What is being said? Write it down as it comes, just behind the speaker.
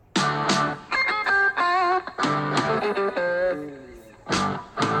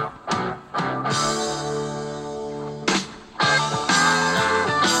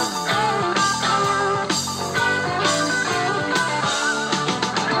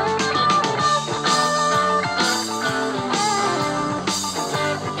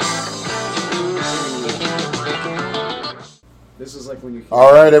we can.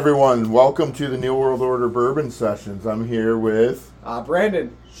 All right, everyone. Welcome to the New World Order Bourbon Sessions. I'm here with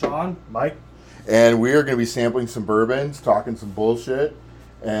Brandon, Sean, Mike, and we are going to be sampling some bourbons, talking some bullshit,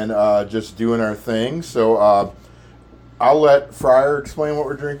 and just doing our thing. So I'll let Fryer explain what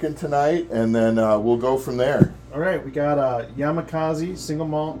we're drinking tonight, and then we'll go from there. All right, we got Yamakaze single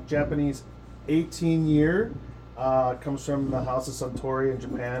malt Japanese 18-year. Comes from the House of Suntory in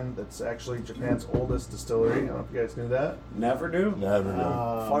Japan. That's actually Japan's oldest distillery. I don't know if you guys knew that. never knew. Never knew.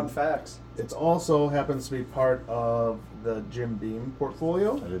 Fun facts. It also happens to be part of the Jim Beam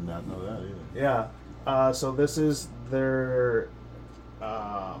portfolio. I did not know that either. Yeah. So this is their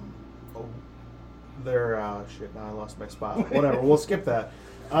shit. Now I lost my spot. Whatever. We'll skip that.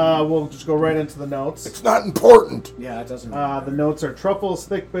 We'll just go right into the notes. It's not important. Yeah, it doesn't. The notes are truffles,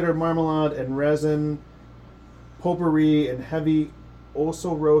 thick bitter marmalade, and resin, potpourri, and heavy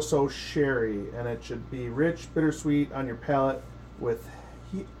Oso Rosso sherry. And it should be rich, bittersweet on your palate with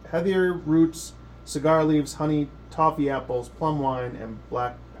heathier roots, cigar leaves, honey, toffee apples, plum wine, and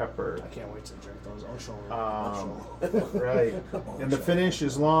black pepper. I can't wait to drink those. Ocean. Right. And the finish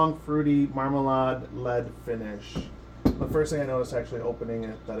is long, fruity, marmalade-led finish. The first thing I noticed actually opening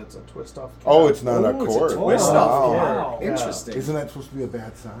it, that it's a twist-off cap. Oh, it's not a Ooh, it's a cord. twist-off. Wow. Yeah. Interesting. Isn't that supposed to be a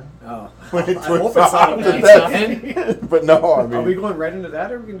bad sign? Oh. When it I hope twists it's not a off, bad that's- sign. But no, I Are we mean, going right into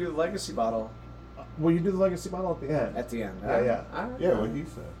that, or we can do the legacy bottle Well, you do the legacy bottle at the end. at the end? Yeah. All right. yeah, what he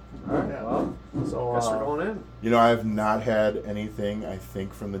said. All right. Yeah. Well, So, guess we're going in. You know, I've not had anything, I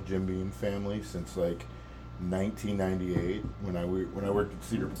think, from the Jim Beam family since like 1998 when I worked at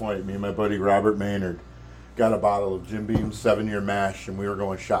Cedar Point. Me and my buddy Robert Maynard got a bottle of Jim Beam 7-year mash, and we were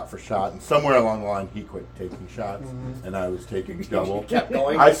going shot for shot. And somewhere along the line, he quit taking shots, and I was taking double. Kept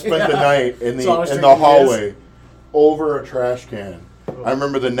going. I spent the night in So I was the drinking hallway over a trash can. I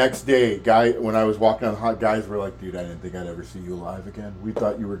remember the next day, when I was walking on the hot, guys were like, "Dude, I didn't think I'd ever see you alive again. We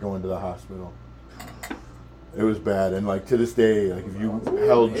thought you were going to the hospital." It was bad, and like to this day, like if you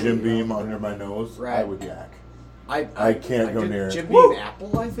held Jim Beam under my nose, I Right. would yak. I can't go did near it. Jim Beam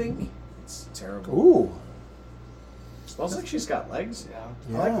apple, I think. It's terrible. Ooh, Smells like she's got legs.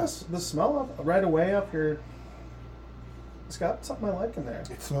 Yeah. I like the smell of right away up here. It's got something I like in there.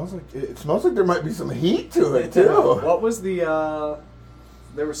 it smells like there might be some heat to it too. What was the?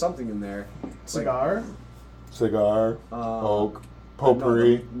 There was something in there. Cigar. Cigar, oak,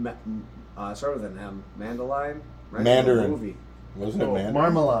 potpourri, Start with an M. Mandaline. Right? Mandarin. The movie. Wasn't it Mandarin?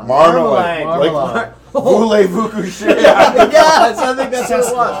 Marmalade. Marmalade. Marmalade. Like voulez-vous coucher? Yes, I think that's what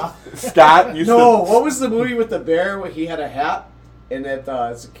it was. Scott used No, to. what was the movie with the bear where he had a hat and it's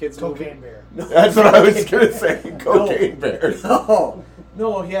a kid's Cocaine movie? bear. No. That's what I was gonna say. Cocaine bear.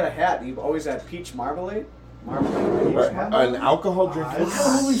 No, he had a hat. He always had peach marmalade. Marmalade. Peach An alcohol drink. What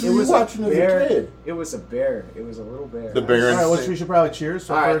kind of movies were you It was watching a as bear. a kid? It was a bear. It was a little bear. The bear. All right, well, we should probably cheers.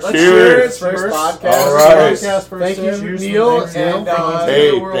 So All right, first, let's Cheers. cheers. First Cheers. podcast. All right. Podcast first Thank you, sip. Neil. Thanks, Neil. And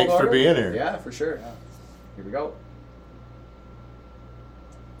Hey, New World thanks for Order. being here. Yeah, for sure. Here we go.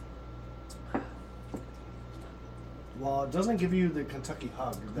 Well, it doesn't give you the Kentucky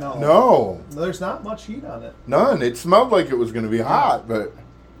hug. No. No, There's not much heat on it. none. It smelled like it was gonna be hot, but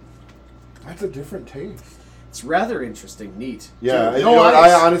that's a different taste. It's rather interesting, neat. Yeah, Dude, you no know what?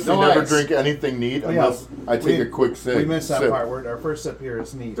 ice. I honestly No never ice. drink anything neat Yeah, unless I take we- a quick sip. We missed that sip. part. Our first sip here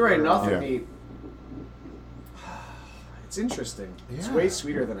is neat. There ain't nothing Yeah. neat. It's interesting. It's Yeah. way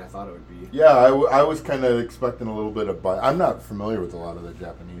sweeter than I thought it would be. Yeah, I was kind of expecting a little bit of bite. I'm not familiar with a lot of the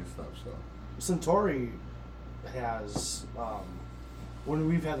Japanese stuff, so. Suntory has, when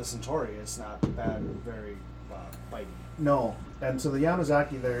we've had the Suntory, it's not bad, very bitey. No. And so the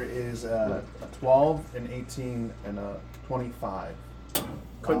Yamazaki there is a 12, an 18, and a 25.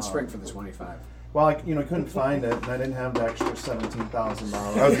 Couldn't spring for the 25. Well, I couldn't find it, and I didn't have the extra $17,000.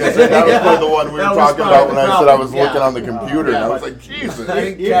 I was gonna say that was probably the one we were That was talking probably about when the I said I problem. was Yeah. looking on the computer, Yeah, and I was but- like, Jesus. I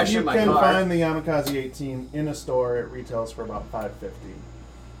didn't If cash you in my can car. find the Yamakaze 18 in a store, it retails for about $5.50.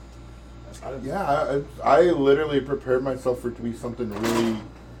 Yeah, I literally prepared myself for it to be something really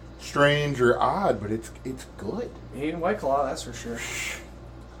strange or odd, but it's good. Ain't White Claw, that's for sure.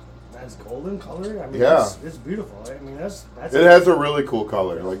 That's golden color. I mean, Yeah. it's beautiful. I mean, that's It has a really cool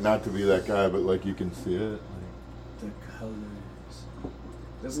color. Like, not to be that guy, but like you can see it. The colors.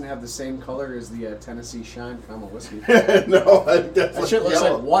 Doesn't have the same color as the Tennessee Shine Fama whiskey. No, that's That shit looks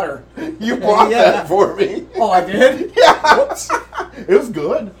yellow. like water. You bought Yeah. that for me. Oh, I did? Yeah. Whoops. It was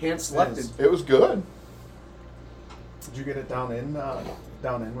good. Hand selected. It was good. Did you get it down in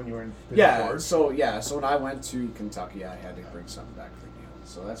when you were in Yeah, Ford? so when I went to Kentucky, I had to bring something back for Neil.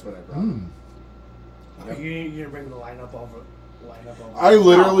 So that's what I brought. You didn't bring the lineup of line up over I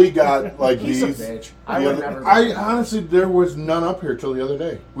literally got like He's a these. bitch. the I would other- never. I honestly, there was none up here till the other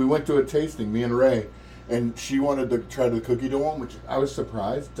day. We went to a tasting, me and Ray, and she wanted to try the cookie dough one, which I was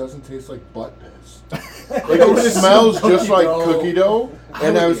surprised doesn't taste like butt piss. Like it smells just like cookie dough,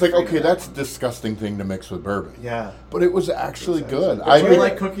 and I was like, okay, that's a disgusting thing to mix with bourbon. Yeah. But it was actually good. Do I you think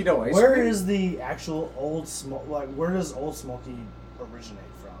like cookie dough ice Where cream? is the actual old smoke? Like, where does Old Smoky originate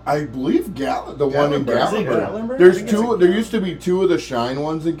from? I believe the one in Gatlinburg. Is it Gatlinburg. Gatlinburg? I There's think it's two. in There Gatlinburg. used to be two of the Shine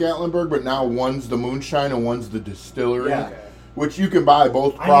ones at Gatlinburg, but now one's the Moonshine and one's the distillery, Yeah. Okay. which you can buy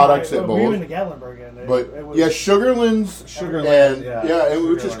both I know, products at We were both. in the Gatlinburg, and But it was, yeah, Sugarland's Sugarland, and yeah. and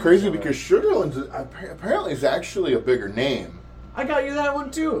which is Sugarland's crazy better. because Sugarland's apparently is actually a bigger name. I got you that one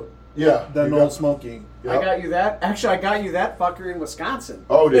too. Yeah, Then you Old got- Smoky. Yep. I got you that. Actually, I got you that fucker in Wisconsin.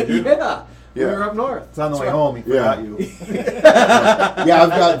 Oh, did you? Yeah. We Yeah. were up north. It's on the That's way right. home. He Yeah. forgot you. Yeah, I've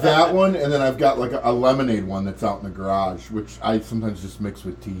got that one, and then I've got like a lemonade one that's out in the garage, which I sometimes just mix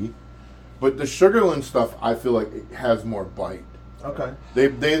with tea. But the Sugarland stuff, I feel like it has more bite. Okay.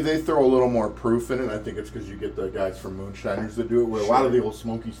 They throw a little more proof in it. I think it's because you get the guys from Moonshiners that do it, where a lot of the old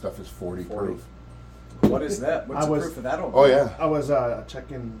smoky stuff is 40 proof. What is that? What's I the was- proof of that over? Oh yeah. I was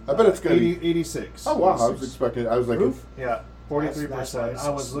checking. I bet it's gonna be- 86. Oh wow, I was expecting. I was like, Proof? Yeah, 43%. That's why it's I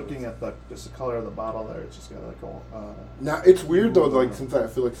so was smooth. looking at just the color of the bottle there. It's just got like a. now it's weird though. Like since I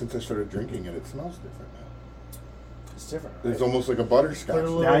feel like since I started drinking it, it smells different now. it's different. Right? It's almost like a butterscotch. Put a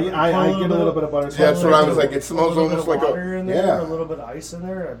little- Yeah, I get a little bit of butterscotch. Yeah, that's what I was too. like. It smells a little almost bit like of water in there, yeah. a little bit of ice in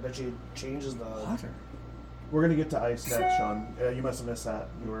there. I bet you it changes the water. We're gonna get to ice next, Sean. You must have missed that.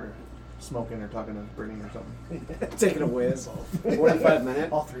 You were smoking or talking to Brittany or something. Taking a whiz. 45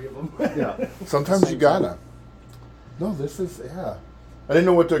 minutes. All three of them. Yeah. Sometimes you gotta. No, this is yeah. I didn't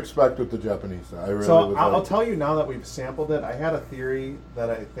know what to expect with the Japanese. I really So was I'll like, tell you now that we've sampled it. I had a theory that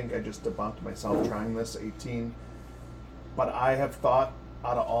I think I just debunked myself trying this 18. But I have thought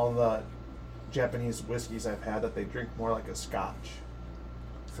out of all the Japanese whiskeys I've had that they drink more like a Scotch.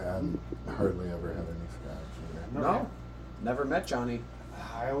 sad. Hardly ever had any scotch. Either. No. Never met Johnny.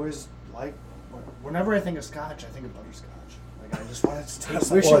 I always like. Whenever I think of Scotch, I think of butterscotch. Like I just want it to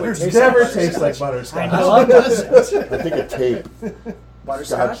taste wish like it would Well, it taste never like tastes like butterscotch. butterscotch. I know it doesn't. I think a tape.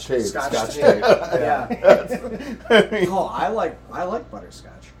 Butterscotch? Scotch tape. Scotch Scotch tape. tape. Yeah. Oh, I like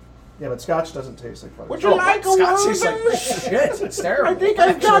butterscotch. Yeah, but Scotch doesn't taste like Would butterscotch. you like a Scotch one of tastes like those? shit. It's terrible. I think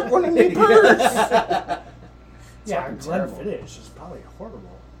I've got one in my purse. Yeah, fucking Glenfiddich terrible. is probably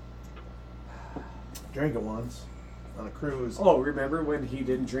horrible. Drank it once on a cruise. Oh, remember when he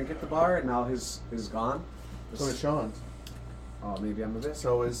didn't drink at the bar and now his is gone? So is Sean's. Oh, maybe I'm a bit.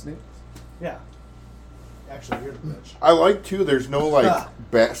 So is Nick. Yeah. Actually, you're the bitch. I like too. There's no like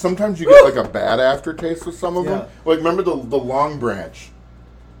bad. Sometimes you get like a bad aftertaste with some of them. Like remember the Long Branch,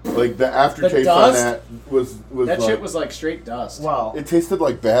 like the aftertaste on dust? that was That like, shit was like straight dust. Wow. It tasted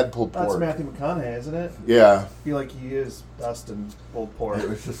like bad pulled That's pork. Matthew McConaughey, isn't it? Yeah, I feel like he is dust and pulled pork. it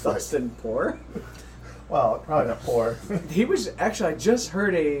was just like Dust and pour. Well, probably not poor. He was actually. I just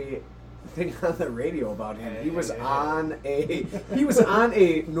heard a thing on the radio about him. He was on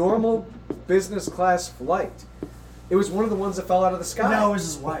a normal business class flight. It was one of the ones that fell out of the sky. No, it was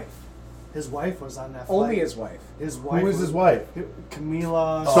his wife. His wife was on that flight. Only his wife. His wife. Who is his wife?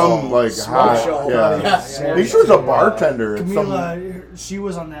 Camila. some like smoke hot. show. Yeah, Yeah. I think she was a bartender. at some- Camila, she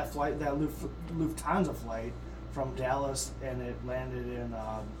was on that flight, that Lufthansa flight from Dallas, and it landed in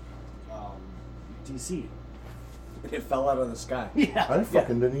D.C. It fell out of the sky. Yeah. I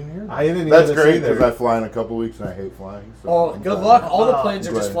fucking didn't even hear that. I didn't That's hear this great either. because I fly in a couple weeks and I hate flying. So Oh, I'm good fine. luck. All the Wow. planes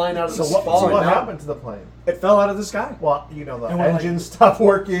are just Right. flying out of So the what, falling what down. happened to the plane? It fell out of the sky. Well, you know, the And we're like- engine stopped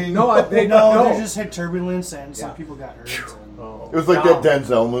working. No, they No, no. they just had turbulence, and some Yeah. people got hurt. And Oh. It was like No. that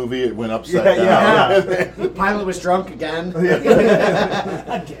Denzel movie. It went upside Yeah, down. Yeah. The pilot was drunk again.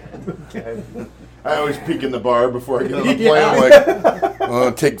 again. I always peek in the bar before I get on the plane. Yeah. I'm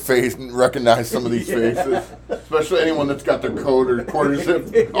like, take face and recognize some of these faces, especially anyone that's got their coat or quarter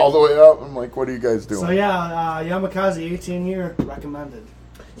zip all the way up. I'm like, what are you guys doing? So yeah, Yamakasi 18-year recommended.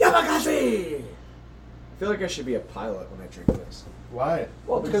 Yamakasi! I feel like I should be a pilot when I drink this. Why?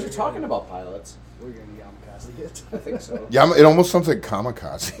 Well, because we're talking about pilots. We're gonna Yamakasi it. I think so. Yeah, it almost sounds like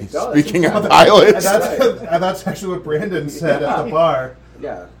kamikaze. does. Speaking of And pilots, that's actually what Brandon said at the bar.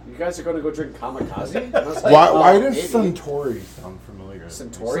 Yeah, you guys are going to go drink kamikaze? And I was like, why oh, does maybe. Suntory sound familiar?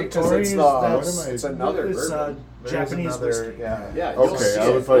 Centauri? Because Centauri it's, is- the, that's- it's another It's bourbon. There's Japanese another- whiskey. yeah. Yeah, Okay, you'll see I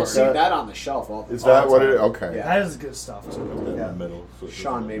it. was like You'll see that- that on the shelf all the Is that all what the it? time. Okay. Yeah. That is good stuff too. In Yeah. the middle. So it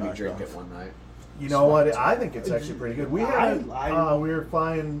Sean doesn't made me knock drink off. it one night. You know what? I think it's actually pretty good. We had, I- we were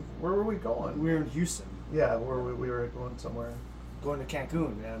flying. Where were we going? We were in Houston, Yeah, where we were going somewhere. going to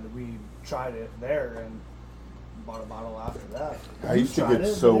Cancun, and we tried it there, and bought a bottle after that. I used to tried get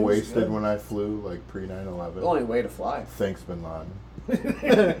it, so it was wasted good. when I flew, like pre 9/11. The only way to fly. Thanks, Bin Laden.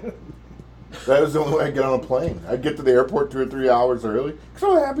 That was the only way I'd get on a plane. I'd get to the airport 2 or 3 hours early because I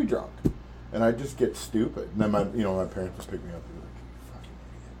was happy drunk, and I'd just get stupid. And then my parents would pick me up. And be like, "You fucking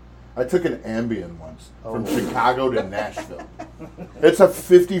idiot." I took an Ambien once from Chicago to Nashville. It's a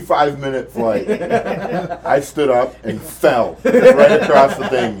 55-minute flight. I stood up and fell right across the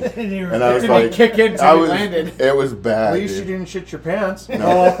thing, and I was Didn't like, kick in till you landed. It was bad. At least dude. you didn't shit your pants.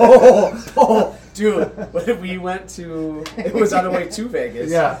 Oh, dude! We went to. It was on the way to Vegas.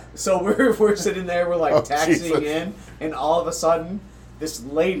 Yeah. So we're sitting there. We're like taxiing Jesus. in, and all of a sudden, this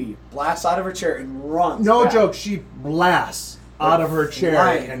lady blasts out of her chair and runs. No back. joke, she blasts out of her chair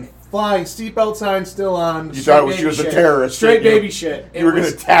Flying. and flying. Seatbelt sign still on. You thought she was a shit. terrorist. Straight didn't you? baby shit. You were going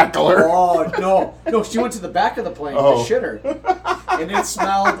to tackle her. Oh no! She went to the back of the plane Oh. to shit her, and it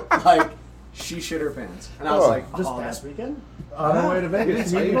smelled like she shit her pants. And I was Oh. like, This oh, past weekend? On our way to Vegas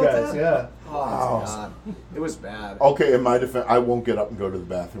to Tell meet you you about guys, that? yeah. oh my god, it was bad. Okay, in my defense, I won't get up and go to the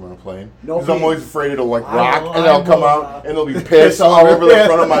bathroom on a plane. No, Because I'm always afraid it'll like I rock will- and I I'll come will, out and there'll be piss all over the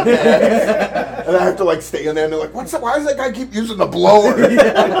front of my pants. And I have to like stay in there and they're like, why does that guy keep using the blower?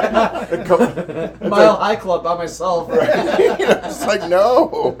 And come- Mile High Club by myself. It's like,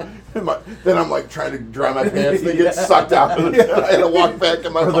 no. Then I'm like trying to dry my pants and they get sucked out. I had to walk back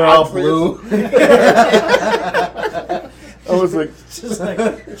in my They're all outfit. blue. I was like, Just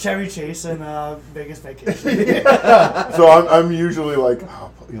like Chevy Chase and Vegas Vacation. so I'm usually like,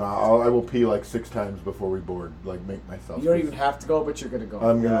 I will pee like 6 times before we board, like make myself. You don't even have to go, but you're gonna go.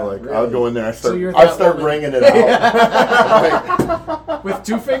 I'm gonna like, really? I'll go in there. I So you're start that woman. bringing it out. With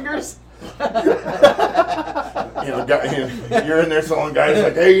 2 fingers. You're in there, someone guy's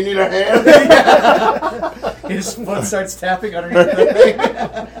like, "Hey, you need a hand?" His foot starts tapping underneath the thing.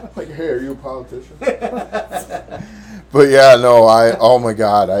 Like, "Hey, are you a politician?" But yeah, no, oh my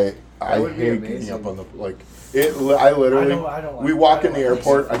god, I would be hate getting amazing. up on the like. I literally. I don't like- we walk I in don't the like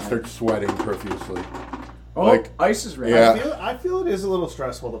airport, I flying. start sweating profusely. Oh, Like, ice is ready. yeah. I feel it is a little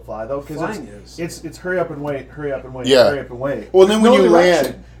stressful to fly though, because Flying is. it's hurry up and wait, hurry up and wait, Yeah. hurry up and wait. Well, then when No you direction.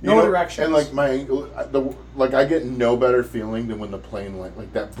 land, No directions. and like I get no better feeling than when the plane went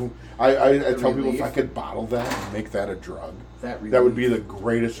like that. Boom. I tell people if I relief. could bottle that and make that a drug, That that would be the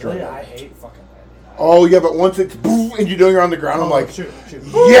greatest drug. Really, ever. I hate fucking landing. Oh yeah, but once it's boom and you're on the ground, I'm like, shoot.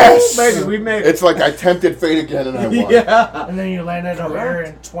 yes, Baby, we made it. It's like I tempted fate again and I won. Yeah. And then you landed over Correct.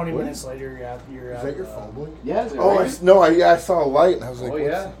 here, and 20 minutes later, you're Is that your phone blinking? Yeah. Is it Oh, right? I saw a light and I was like, Oh what's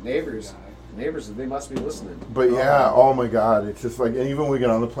yeah, neighbors. Neighbors, they must be listening. But yeah, oh my god, it's just like, and even when we get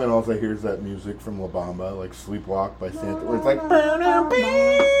on the plane, all I hear is that music from La Bamba, like Sleepwalk by Santa, where it's like,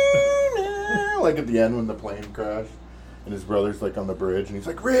 like at the end when the plane crashed, and his brother's like on the bridge, and he's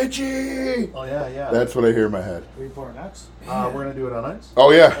like, Richie! Oh yeah. That's what I hear in my head. Are you pouring next? We're gonna do it on ice.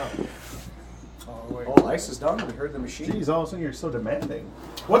 Oh yeah. Oh, wait. Oh, ice is done. We heard the machine. Jeez, all of a sudden you're so demanding.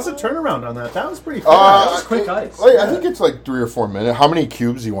 What's the turnaround on that? That was pretty fast. that was quick ice. I think it's like 3 or 4 minutes. How many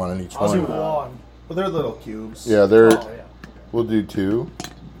cubes do you want in each I'll do one? one. Well, they're little cubes. Yeah, they're. Oh, yeah. We'll do 2.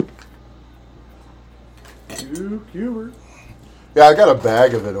 2 cuber. Yeah, I got a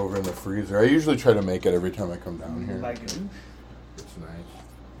bag of it over in the freezer. I usually try to make it every time I come down here. Like, It's nice.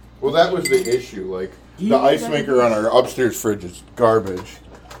 Well, that was the issue. Like, the ice maker on our upstairs fridge is garbage.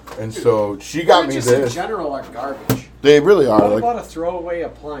 And so she got me Just in this. general are garbage. They really are. What Like, about a throwaway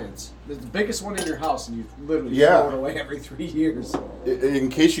appliance? The biggest one in your house, and you literally Yeah. throw it away every 3 years. in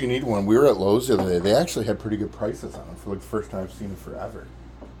case you need one, we were at Lowe's the other day. They actually had pretty good prices on them for like the first time I've seen it forever.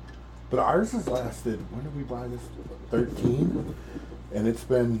 But ours has lasted, when did we buy this? 13? And it's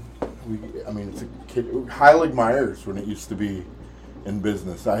been, it's a kid. Heilig Myers when it used to be in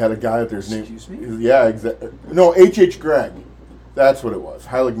business. I had a guy out there, his name. Excuse me? Yeah, exactly. No, H.H. Gregg. That's what it was.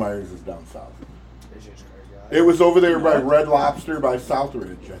 Heilig Myers is down south. It was over there by Red Lobster by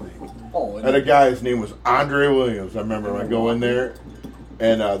Southridge, I think. Oh, And a guy, his name was Andre Williams. I remember I go in there,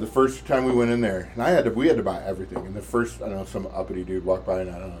 and the first time we went in there, and we had to buy everything. And the first, I don't know, some uppity dude walked by,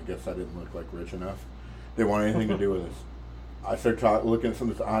 and I don't know, I guess I didn't look like rich enough. They wanted anything to do with us. I started looking at some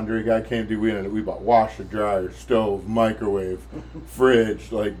of this Andre guy came to. We bought washer, dryer, stove, microwave,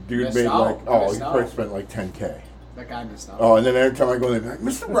 fridge. Like, dude Missed made out. he Missed probably out. spent like $10K. that guy missed out. Oh, and then every time I go in there, like,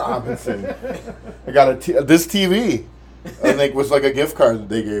 Mr. Robinson, I got this TV. I think was like a gift card that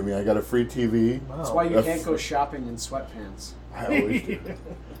they gave me. I got a free TV. That's why you That's- can't go shopping in sweatpants. I always do.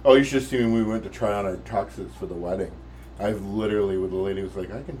 Oh, you should have seen when we went to try on our tuxes for the wedding. I literally, with the lady was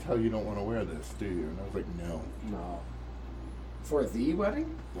like, I can tell you don't want to wear this, do you? And I was like, no. No. For the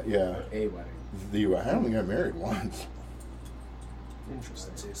wedding? Yeah. A wedding. I only got married once.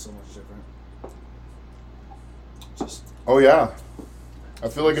 Interesting. I'd say so much different. Oh yeah, I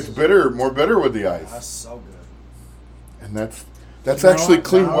feel like it's more bitter with the That's ice, so good. and that's actually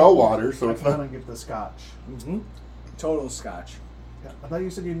clean Now well water, so I it's kind not. of get the scotch. Mm-hmm. Total scotch. Yeah, I thought you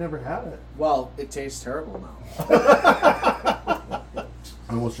said you never had it. Well, it tastes terrible now.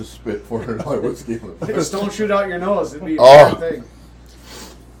 I almost just spit $400 whiskey. Just don't shoot out your nose. It'd be a Oh. bad thing.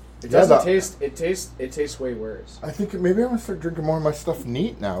 It Yeah, doesn't that- taste. It tastes way worse. I think maybe I'm gonna start drinking more of my stuff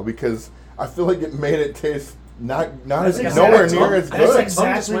neat now because I feel like it made it taste not as That's nowhere exactly- near as That's good.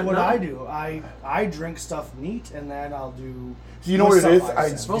 exactly went what numb. I do. I drink stuff neat, and then I'll do. So you know what it is? stuff I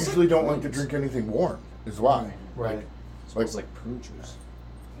said. smells usually like don't like to prunes. drink anything warm. Is why. Right. It smells like prune juice.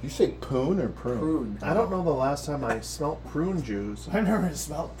 You say poon or prune? Prune. I don't know the last time I smelt prune juice. I never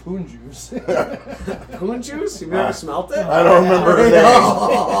smelled poon juice. Prune juice? You've never smelt it? I don't remember the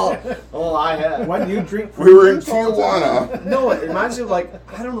name. Oh, I have. When you drink We were in juice all the time? Tijuana. No, it reminds me of like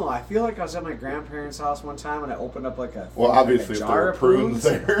I don't know. I feel like I was at my grandparents' house one time and I opened up like a Well, obviously, like if a there jar were of prunes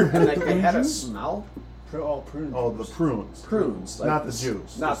there. and like they had a Juice? smell. Prune. Oh, the prunes. Prunes, like Not the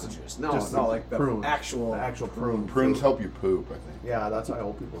juice. Not Just the juice. No, just no, the like the prunes. actual The actual prune. Prunes help you poop, I think. Yeah, that's how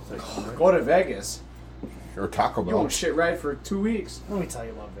old people take them, right? Go to Vegas. Or Taco You Bell. won't shit right for 2 weeks. Let me tell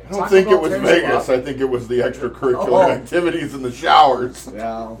you about I Vegas. don't Taco think it Bell was tears you Vegas. up. I think it was the extracurricular Oh. activities in the showers.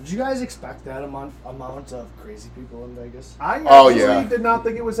 Yeah. Did you guys expect that amount of crazy people in Vegas? I Oh, actually yeah. did not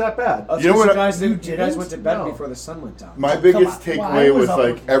think it was that bad. That's You know 'cause what? guys You didn't. You guys didn't? went to bed No. before the sun went down. My Come biggest on. Well, I takeaway was was up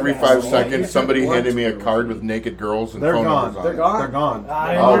like with every guys. 5 Yeah, seconds you somebody took handed me a lunch. card with naked girls and They're phone gone. numbers on They're it. gone. They're gone.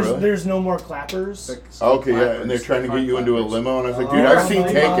 Oh, there's, really? there's no more clappers. Okay, yeah, and they're trying to get you into a limo, and I was like, dude, Oh, I've seen my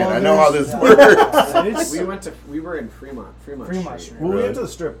Taken. God, I know how this yeah. works. It's- We were in Fremont Fremont Street. Well, we Really? went to the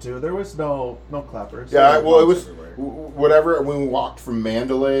strip too. There was no clappers. Yeah, well, it was Everywhere. whatever. When we walked from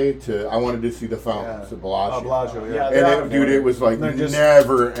Mandalay to, I wanted to see the fountains Yeah. at Bellagio. Bellagio, yeah. Yeah, And they're out it, of dude, order. it was like They're just-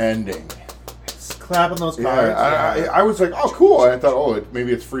 never ending. Clapping those cards. Yeah, I was like, oh, cool. And I thought, oh,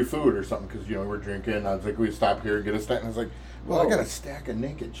 maybe it's free food or something because we're drinking. I was like, we stop here and get a stack. And I was like, well, I Whoa. got a stack of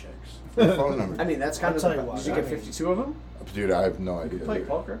naked chicks. Their phone number. I mean, that's kind I'll of. tell you what, Did you I get mean- 52 of them? Dude, I have no You idea. could play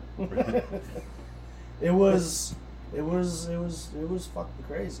poker. It was fucking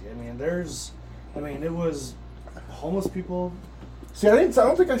crazy. I mean, it was homeless people. See, I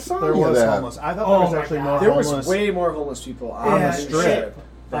don't think I saw There any of was that. homeless. I thought Oh there was my actually God. more There homeless was way more homeless people on Yeah, the strip.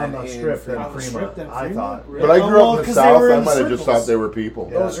 than On the in strip than Fremont. On the Fremont. strip than I Fremont? thought. Really? But I grew Well, up in the 'cause they South. were I in might have just circles. thought they were people.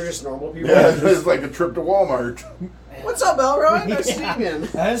 Yeah. Those are just normal people. Yeah, it was like a trip to Walmart. What's up, Elroy? Nice to see you Yeah. again.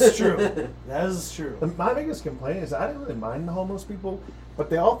 That is true. That is true. My biggest complaint is I didn't really mind the homeless people, but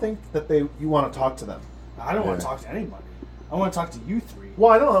they all think that you want to talk to them. I don't want Yeah. to talk to anybody. I want to talk to you three.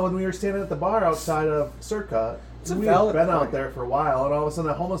 Well, I know when we were standing at the bar outside of Circa, It's a we had valid been point. out there for a while, and all of a sudden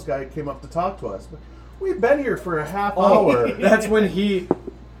a homeless guy came up to talk to us. We'd been here for a half Oh, hour. that's when he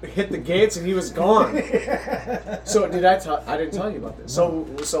hit the gates and he was gone. So did I tell? I didn't tell you about this.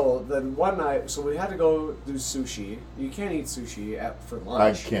 So then one night, so we had to go do sushi. You can't eat sushi for I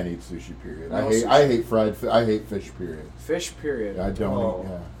lunch. can't eat sushi. Period. No I hate. sushi. I hate fried. I hate fish. Period. Fish, period. I don't. Oh.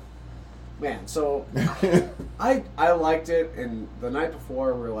 Man, so Yeah. I liked it, and the night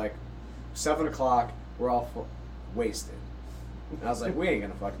before we were like 7 o'clock. We're all wasted. And I was like, we ain't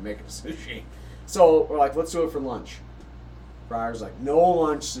gonna fucking make it to sushi. So we're like, let's do it for lunch. Briar's like, no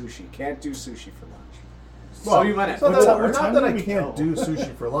lunch sushi. Can't do sushi for lunch. So you might have. So What that's time- not, what time not that did I we can't go? do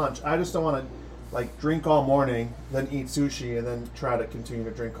sushi for lunch. I just don't want to like drink all morning, then eat sushi, and then try to continue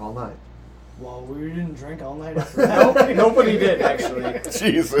to drink all night. Well, we didn't drink all night after that. Nobody did actually.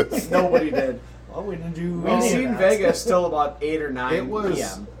 Jesus. Nobody did. Well, we didn't do We any of seen that. Vegas till about 8 or 9 It was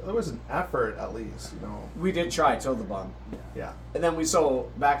p.m. there was an effort at least, We did try till the bum. Yeah. And then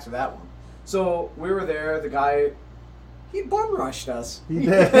back to that one. So we were there. The guy, he bum rushed us. He did.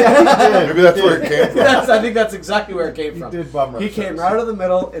 Yeah, Maybe that's where it came from. I think that's exactly where it came He from. did bum rush He came us. right out of the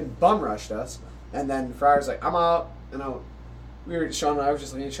middle and bum rushed us. And then Friar's like, I'm out. And Sean and I were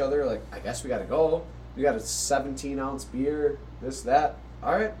just looking at each other like, I guess we got to go. We got a 17-ounce beer, this, that.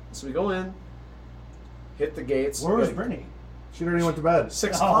 All right. So we go in, hit the gates. Where was We gotta- Brittany? She already went to bed.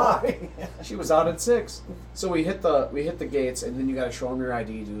 6 Oh. o'clock. She was out at 6. So we hit the gates, and then you got to show them your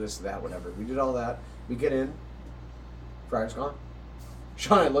ID, do this, that, whatever. We did all that. We get in. Friar's gone.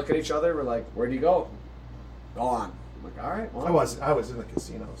 Sean and I look at each other. We're like, "Where'd you go?" Gone. I'm like, "All right." Well, I was in the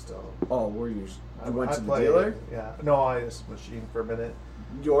casino still. Oh, were you? You went I to the played, dealer. Yeah. No, I just machine for a minute.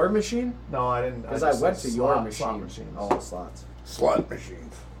 Your machine? No, I didn't. Because just I went to your slot machine. machines. Oh, slots. Slot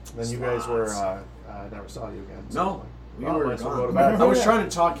machines. Then you guys were. Slots. I never saw you again. No, we well, were might as well gone. go to bed. I was Yeah. trying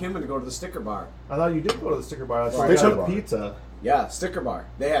to talk him into go to the sticker bar. I thought you did go to the sticker bar. That's Well, where I sticker got bar. pizza. Yeah, sticker bar.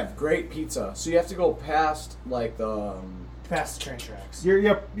 They have great pizza. So you have to go past like the past the train tracks. You're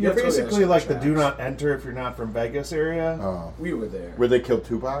have to go to basically the like the tracks. do not enter if you're not from Vegas area. Oh. We were there. Where they killed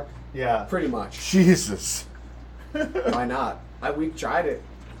Tupac? Yeah. Pretty much. Jesus. Why not? We tried it.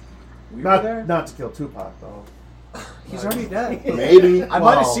 We were there. Not to kill Tupac though. He's already dead. Maybe. I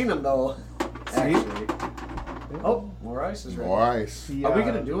might have Wow. seen him though. Actually. Oh, more ice is ready. More ice. The, Are we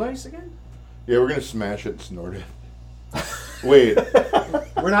gonna do ice again? Yeah, we're gonna smash it and snort it. Wait.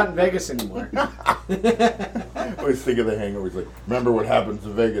 We're not in Vegas anymore. I always think of the hangover. It's like, remember what happens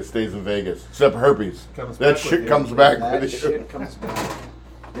in Vegas stays in Vegas. Except herpes. Comes That back with shit you. comes back That with you. shit comes back.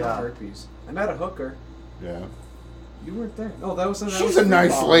 Yeah. Herpes. I met a hooker. Yeah. You weren't there. No, that was. She's a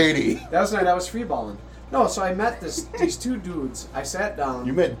nice lady. That was the night I was freeballing. No, so I met these two dudes. I sat down.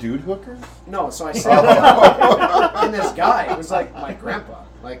 You met dude hookers? No, so I sat down, and this guy was like my grandpa,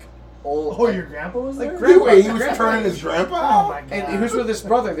 like old. Oh, like, your grandpa was like there? grandpa. Wait, he was grandpa turning age. his grandpa Oh out? my god. And he was with his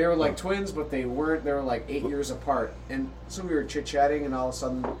brother. They were like twins, but they weren't. They were like 8 years apart. And so we were chit chatting, and all of a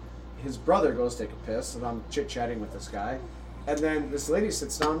sudden, his brother goes to take a piss, and I'm chit chatting with this guy, and then this lady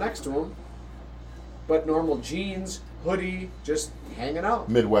sits down next to him, but normal jeans, hoodie, just hanging out.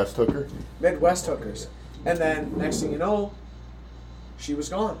 Midwest hooker? Midwest hookers. And then next thing you know, she was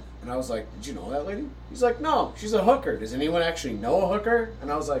gone. And I was like, did you know that lady? He's like, no, she's a hooker. Does anyone actually know a hooker?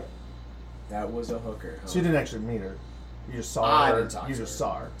 And I was like, that was a hooker. Huh? So you didn't actually meet her. You just saw I her. didn't talk You to just her.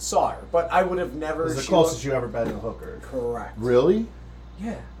 saw her. Saw her, but I would have never. This is the she closest looked- you ever been to a hooker. Correct. Really?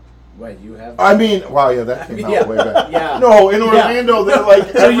 Yeah. Wait, you have. I mean, wow, yeah, that came out Yeah. way back. Yeah. No, in Orlando, they're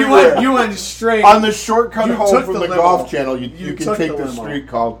like So you everywhere. went straight On the shortcut You home took from the the limo. Golf Channel, you You can took take the the limo. street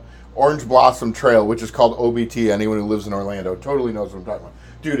called Orange Blossom Trail, which is called OBT. Anyone who lives in Orlando totally knows what I'm talking about.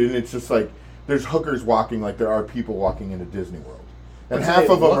 Dude, and it's just like, there's hookers walking like there are people walking into Disney World. And Do half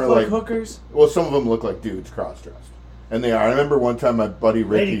they of them look are like like, hookers. well, some of them look like dudes cross-dressed. And they are. I remember one time my buddy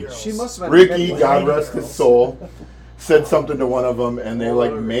Lady Ricky, girls. She must have been. Ricky, Midwest. God Lady rest his girls. soul, said something to one of them, and they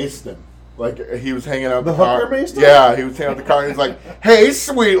like Oh. maced him. Like he was hanging out The the car. hooker maced him? Yeah, he was hanging out the car, and he's like, "Hey,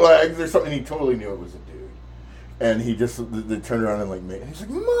 sweet legs," or something. He totally knew it was a dude, and he just they turned around and like made. He's like,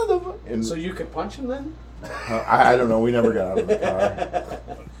 "Motherfucker!" And So you could punch him then? I don't know. We never got out of the car.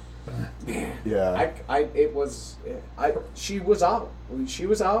 Yeah. She was out. She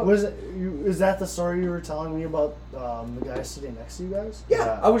was out. Is that the story you were telling me about the guy sitting next to you guys? Yeah,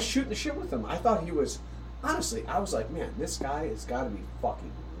 Yeah. I was shooting the shit with him. I thought he was, honestly, I was like, man, this guy has got to be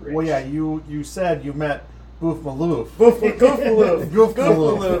fucking rich. Well, yeah, you said you met Boof Maloof. Goof Maloof. Goof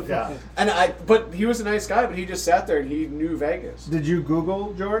Maloof. Maloof. Yeah. But he was a nice guy, but he just sat there and he knew Vegas. Did you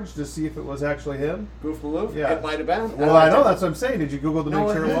Google George to see if it was actually him? Goof Maloof? Yeah. It might have been. Well, I know that's what I'm saying. Did you Google to No,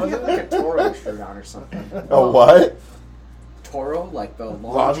 make sure it he had wasn't? like a Toro shirt on or something. Oh, what? Toro, like the long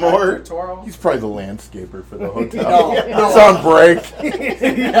Lawnmower? tractor Toro. He's probably the landscaper for the hotel. No, It's no. on break.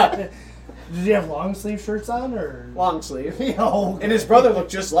 Yeah, Did you have long sleeve shirts on or? long sleeve. Oh, And his brother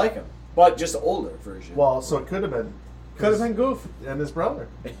looked just like him, but just the older version. Well, so it could have been. Could have been Goof. And his brother.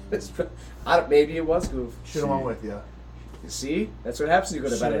 Maybe it was Goof. Should have went with you. See, that's what happens when you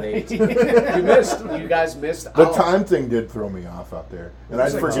go to bed at 8. You missed. You guys missed. The out. time thing did throw me off out there, and It I'd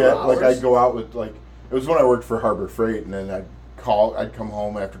was like forget. 2 Like hours. I'd go out with like it was when I worked for Harbor Freight, and then I'd come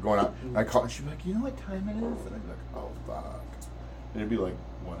home after going out, and I'd call, and she'd be like, "You know what time it is?" And I'd be like, "Oh fuck," and it'd be like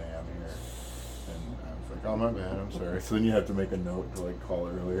 1 a.m. here, and I was like, "Oh my bad, I'm sorry." So then you have to make a note to like call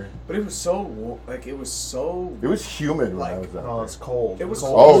earlier. But it was so it was so. It was humid when I Like- was out Oh, there. it's cold. It was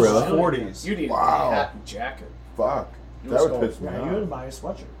cold. Oh, It was really? 40s. You needed Wow. a hat and jacket. Fuck, It that was would cold. piss me Yeah, you off. didn't buy a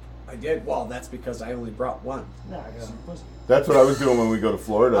sweatshirt. I did. Well, that's because I only brought one. Yeah, I got some pussy. That's what I was doing when we go to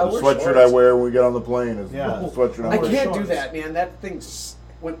Florida. I The wear sweatshirt shorts. I wear when we get on the plane is Yeah. the sweatshirt I I wear. can't do shorts. that, man. That thing's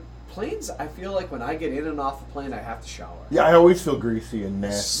when planes. I feel like when I get in and off the plane, I have to shower. Yeah, I always feel greasy and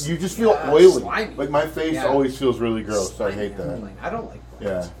nasty. You just feel Yeah, oily. slimy. Like my face Yeah. always feels really gross. I Slimy hate on the that. plane. I don't like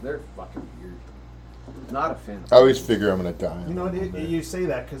planes. Yeah. They're fucking weird. Not a fan. I always figure I'm gonna die. You know, you say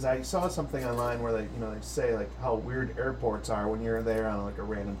that because I saw something online where they say like how weird airports are when you're there on like a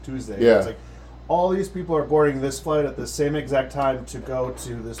random Tuesday. Yeah. It's like all these people are boarding this flight at the same exact time to go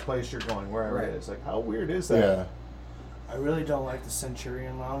to this place you're going, wherever Right. it is. Like, how weird is that? Yeah. I really don't like the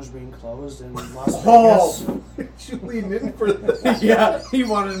Centurion Lounge being closed in Las Oh. Vegas. you lean in for that. Yeah, he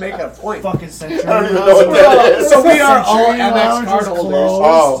wanted to make a point. Fucking Centurion I don't even know Lounge. what that is. So we are all Centurion MX Lounge card is holders. closed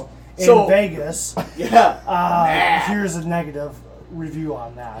Oh. in So- Vegas. Yeah. Here's a negative review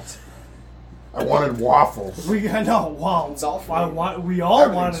on that. I wanted waffles. We know. Wow. It's all free. We all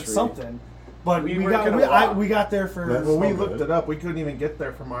Everything's wanted free. something, but We we weren't got gonna we, walk. we got there for. That's Well, we so looked good. it up. We couldn't even get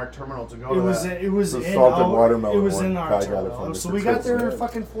there from our terminal to go It to was that. it was The in salted our, watermelon it was one. in our Kai got it terminal, from so the we got there Pacific.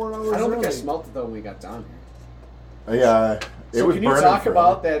 fucking 4 hours I don't early. think I smelt it though when we got down here. Yeah. It So was can you burning talk for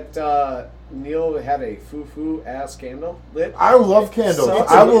about that Neil had a foo-foo ass candle lit. I love candles. So-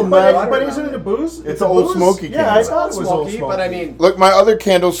 I will But never. isn't it a booze? It's an Old Smoky Yeah, I candle. thought it was Old Smoky, Smoky. but I mean, Look, my other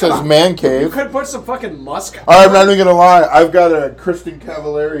candle says man you cave. could put some fucking musk. I'm not even gonna lie. I've got a Kristen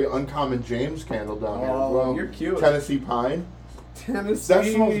Cavallari Uncommon James candle down here as Oh, well. you're cute. Tennessee pine. Tennessee. That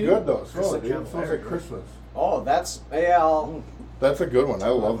smells good though. Smell Kristen it, dude. It smells like Cavallari. Christmas. Oh, that's That's a good one. I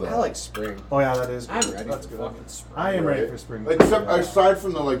love that. I like spring. Oh yeah, that is. I'm good. ready That's for good. fucking spring. I am ready Right. for spring. Except aside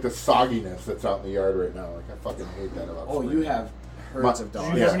from the sogginess that's out in the yard right now. Like I fucking hate that about. Oh, spring. you have herds of Do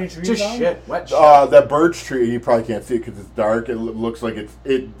dogs. you Yeah. have any trees Just down? shit, wet shit. That birch tree, you probably can't see it because it's dark. It looks like it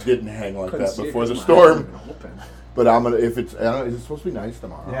didn't hang like Couldn't that see it before 'cause the my eyes storm. weren't even open. But I'm gonna if it's I don't know, it's supposed to be nice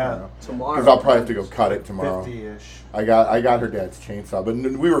tomorrow. Yeah. Tomorrow. Because I'll probably have to go cut it tomorrow. 50-ish. I got her dad's chainsaw, but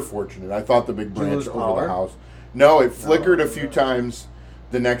we were fortunate. I thought the big Did you branch lose over power? the house. No, it flickered a few times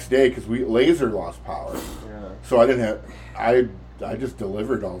the next day because laser lost power. Yeah. So I didn't have. I just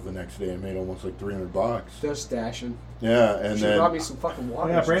delivered all the next day and made almost like $300. Just dashing. Yeah, and She then brought me some fucking Oh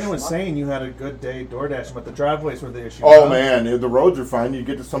water. yeah, She Brandon was schmuck. saying you had a good day door dashing, but the driveways were the issue. oh huh? man, the roads are fine. You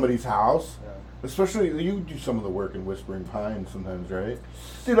get to somebody's house. Yeah. Especially, you do some of the work in Whispering Pines sometimes, right?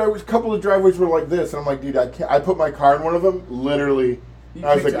 Dude, a couple of driveways were like this, and I'm like, dude, I can't. I put my car in one of them, literally. You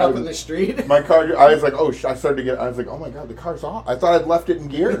I was picked like, it up in the street. my car. I was like, oh, I started to get. I was like, oh my god, the car's off. I thought I'd left it in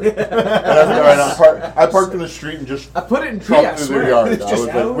gear. And I parked in the street and just I put it in P, trucked I through swear. their yard. It's I just-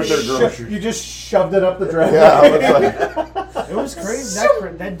 was like, with their groceries. You just shoved it up the driveway. Yeah, I was like, It was crazy.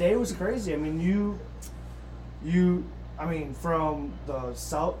 That day was crazy. I mean, I mean, from the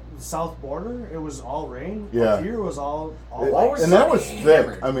south border, it was all rain. Yeah. Up here was all Always and that was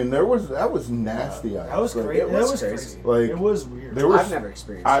hammered. thick. I mean, that was nasty. That was Like, crazy. it That was was crazy. crazy. Like, it was weird. there was- I've never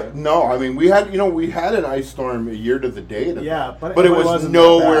experienced it. No, I mean we had an ice storm a year to the date. Of Yeah, it. but it it was wasn't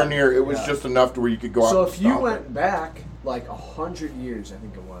nowhere that bad. near. It was Yeah. just enough to where you could go out. So and if you stomp went it. back like 100 years, I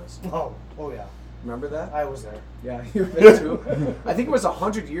think it was. Oh yeah, Remember that? I was there. Yeah, you were there too. I think it was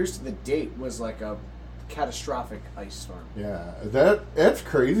 100 years to the date was like a catastrophic ice storm. Yeah, that's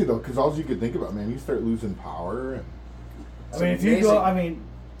crazy though, because all you could think about, man, you start losing power and. I mean, if you amazing. go, I mean,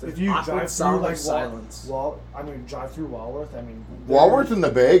 The if you awkward drive through sound of like silence. drive through Walworth. I mean, Walworth in the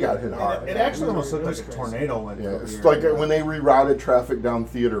Bay got hit hard. It actually almost looked It like was a crazy. tornado went. Yeah, over it's here. like when they rerouted traffic down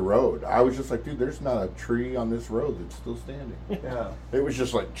Theater Road. I was just like, dude, there's not a tree on this road that's still standing. Yeah. It was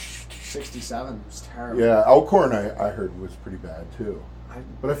just like, 67 was terrible. yeah. Elkhorn, I heard was pretty bad too.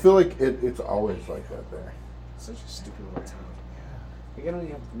 But I feel like it's always like that there, Such a stupid little town. They got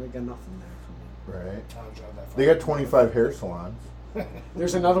nothing there for me. right? I don't drive that far. They got 25 hair salons.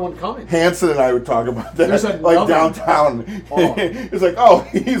 There's another one coming. Hanson and I would talk about that, There's like another- downtown. Oh. It's like,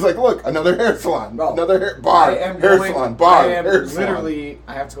 he's like, look, another hair salon, Bro, another hair bar, I am hair going- salon, bar, I am hair salon. literally.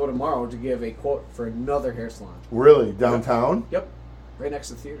 I have to go tomorrow to give a quote for another hair salon. Really downtown? Yep, right next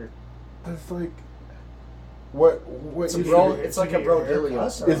to the theater. That's like, what It's a used bro. to be- It's like a To get your Brodilio.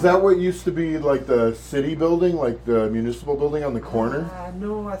 haircut? Is that what used to be like the city building, like the municipal building on the corner?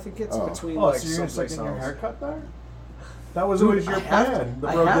 No, I think it's Oh. between Oh, like so you're gonna start someplace getting your else. haircut there? That was Dude, always your I have to. plan. The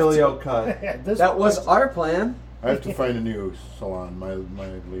I have Brodilio to. cut. At this That was point, our plan. I have to find a new salon. My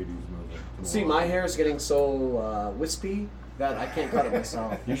lady's moving. See, my hair is getting so wispy that I can't cut it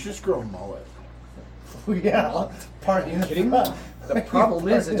myself. You should just grow a mullet. yeah, party Are you kidding me? The problem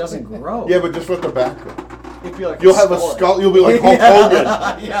is it doesn't grow. Yeah, but just let the back go. It'd be like You'll have a skull. You'll be like Hulk yeah.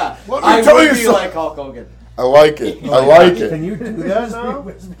 Hogan. Yeah, Let me I tell would you be something. like Hulk Hogan. I like it. I like Can it. you do that now?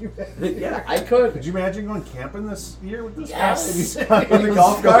 Yeah, I could. Could you imagine going camping this year with this Yes. guy? In the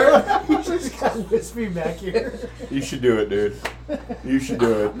golf cart. You just got wispy back here. You should do it, dude. You should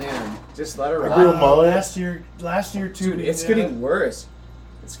do it. Man, just let her I grew a ride. mullet. Last year too. Dude, it's getting worse.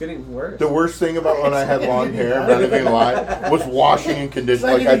 It's getting worse. The worst thing about when I had long hair, not even gonna lie, was washing and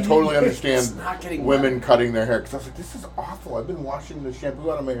conditioning. Like, I totally It's understand not getting women better. cutting their hair because I was like, this is awful. I've been washing the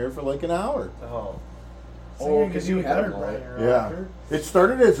shampoo out of my hair for like an hour. Oh. Oh, because you had a better, mullet. Yeah. It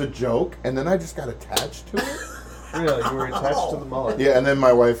started as a joke, and then I just got attached to it. Really? You were attached to the mullet? Yeah, and then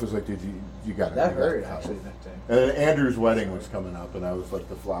my wife was like, dude, you got it. That hurt actually that day. And then Andrew's wedding was coming up, and I was like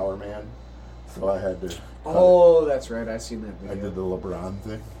the flower man. So I had to. cut Oh, that's right. I seen that it. video. I did the LeBron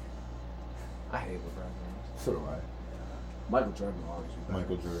thing. I hate LeBron James. So do I. Michael Jordan will always be better.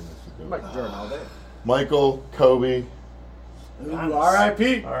 Michael Jordan is the Michael goat. Jordan all day. Michael, Kobe, Ooh,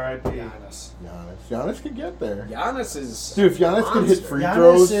 R.I.P. R.I.P. Giannis. Giannis. Giannis could get there. Giannis is. Dude, if Giannis could hit monster. free Giannis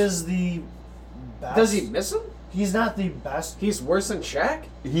throws, is the best. Does he miss him? He's not the best. He's worse than Shaq.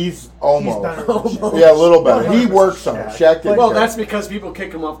 he's almost. He's better than Shaq. Yeah, a little better. He 100% works on it. Shaq. Shaq did. Well, care. that's because people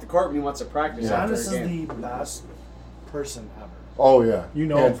kick him off the court when he wants to practice Yeah. after Giannis a game. is the best person ever. Oh yeah. You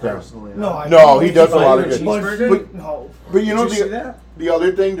know Hands him down. personally. No, huh? I No, he does a buy lot you of a good. cheeseburger? No. But you know Did you see that? the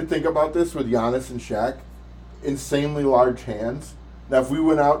other thing to think about this with Giannis and Shaq, insanely large hands. Now, if we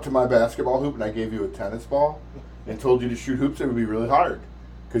went out to my basketball hoop and I gave you a tennis ball and told you to shoot hoops, it would be really hard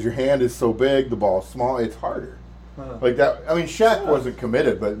because your hand is so big, the ball's small. It's harder. Huh. Like that. I mean, Shaq wasn't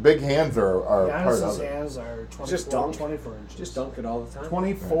committed, but big hands are part Giannis's of it. hands are 24, Just dunk. 24 inches. Just dunk it all the time.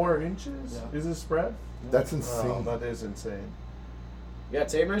 24 inches Yeah. is his spread? That's insane. Oh, that is insane. You got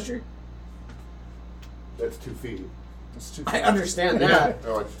tape measure? That's 2 feet. It's too I understand that.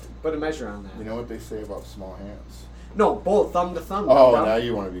 No, it's, Put a measure on that. you know what they say about small hands? No, both thumb to thumb. Oh, Thumb. now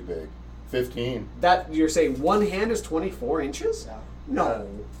you want to be big. 15. That you're saying one hand is 24 inches? Yeah. No.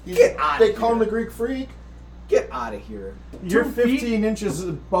 He's- Get out They of call him the here. Greek freak. Get out of here. You're 2 feet? 15 inches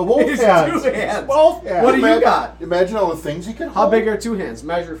above both It's hands. 2 hands. Both hands. What do you Imagine- got? Imagine all the things he can How hold. big are 2 hands?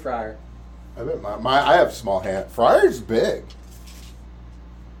 Measure Fryer. I bet I have small hands. Fryer's big.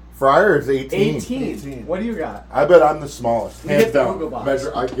 Fryer is 18. 18. What do you got? I bet I'm the smallest. You Hands hit the down. Google box.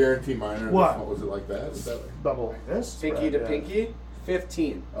 Measure. I guarantee mine are. What? Was it like that? Is that like, Double. This? Pinky Spread, to yeah. pinky?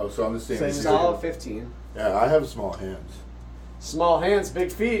 15. oh, so I'm the same. Same as as you. Solid 15. Yeah, I have small hands. Small hands,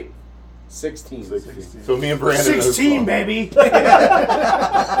 big feet. 16. 16. So me and Brandon. are 16, small. baby!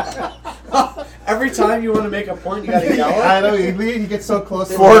 Every time you want to make a point, you gotta yell I it. know, you get so close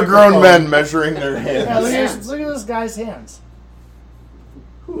to the 4 grown microphone. men measuring their hands. Yeah, look, Hands. look at this guy's hands.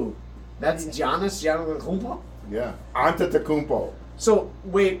 Who? That's Giannis Antetokounmpo? Yeah. Antetokounmpo. So,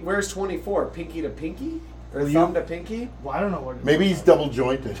 wait, where's 24? Pinky to pinky? Or Well, thumb to pinky? Well, I don't know what it Maybe he's double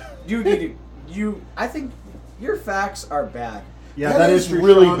jointed. You need to, I think your facts are bad. Yeah, That is true.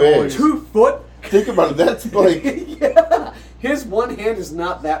 really Sean big. always- 2 foot? Think about it. That's like. Yeah. His one hand is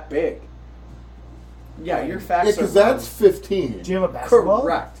not that big. Yeah, your Yeah, facts because are that's 15. Do you have a basketball?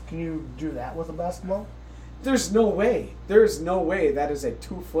 Correct. Can you do that with a basketball? There's no way. There's no way that is a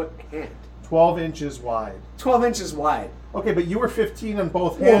 2 foot hand. 12 inches wide. 12 inches wide. Okay, but you were 15 on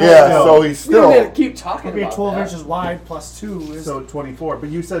both Well, hands. Yeah, still. so he's We don't need to still. keep talking Okay, about 12 that. inches wide plus 2 is... So 24, but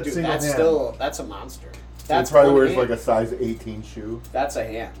you said Dude, single that's hand. still, that's a monster. He That's probably one wears hand. like a size 18 shoe. That's a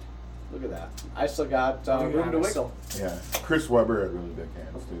hand. Look at that. I still got Look at room to Giannis. wiggle. Yeah. Chris Webber had really big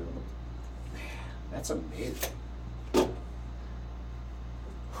hands too. That's amazing.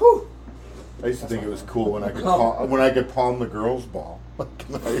 Whew. I used to think it was cool when I could palm the girls' ball like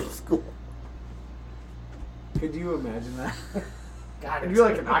in high school. Could you imagine that? God, It'd be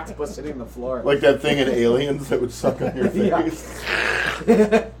like an octopus sitting on the floor. Like that thing in Aliens that would suck on your Yeah. face.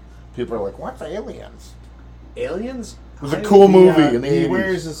 People are like, "What's Aliens?" Aliens? It was a cool movie in the He 80s.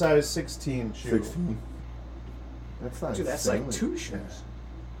 wears a size 16 shoe. 16. That's not Dude, that's like insanely- 2 shoes.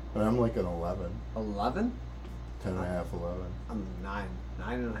 And I'm like an 11, 11? 10 and a half, 11. I'm 9.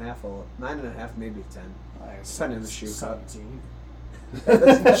 9.5, 9.5, maybe 10. Depending on the shoe cut. 17.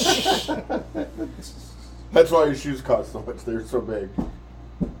 That's why your shoes cost so much. They're so big.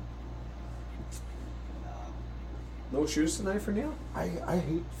 No shoes tonight for Neil? I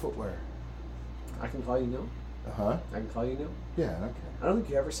hate footwear. I can call you Neil? Huh? I can call you Neil? Yeah, okay. I don't think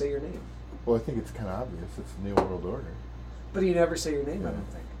you ever say your name. Well, I think it's kind of obvious. It's the New World Order. But you never say your name, I don't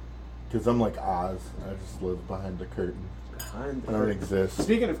think. Because I'm like Oz. I just live behind the curtain. Behind the I don't curtain. exist.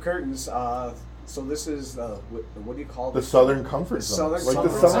 Speaking of curtains, so this is what do you call The this? Southern Comfort The Zone. Southern Like the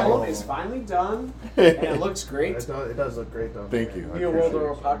Comfort Southern Zone is finally done, and it looks great. It does look great, though. Thank you. I New World appreciate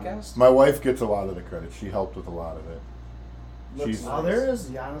Order it. podcast. My wife gets a lot of the credit. She helped with a lot of it. Looks She's- Oh, there is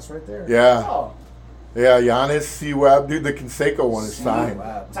Giannis right there. Yeah. Oh, Yeah, Giannis, C-Web. Dude, the Conseco one is signed.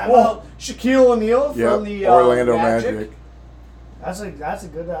 wow. Time Oh, out. Shaquille O'Neal Yeah, from the Orlando Magic. Magic. That's a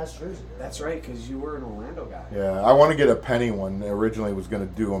good ass jersey. That's right, because you were an Orlando guy. Yeah, I want to get a penny one. Originally was going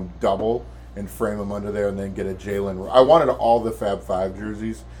to do them double and frame them under there and then get a Jalen. I wanted all the Fab 5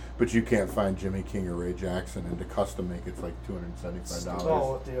 jerseys, but you can't find Jimmy King or Ray Jackson, and to custom make it's like $275.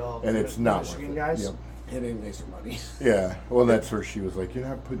 Oh, with the And it's not worth Michigan it. guys. Yep. It ain't waste of money. Yeah, well, that's where she was like, "You're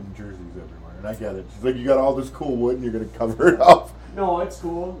not putting jerseys everywhere," and I get it. She's like, "You got all this cool wood, and you're gonna cover it up." No, it's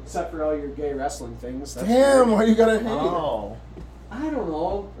cool, except for all your gay wrestling things. That's Damn, weird. why you gotta hate? Oh. I don't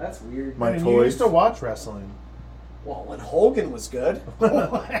know. That's weird. My I mean, toys. you used to watch wrestling. Well, when Hogan was good.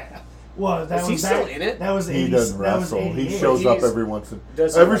 Well, that Is he was still that, in it? That was 80, He doesn't that was wrestle. He 88. shows up He's- every once in.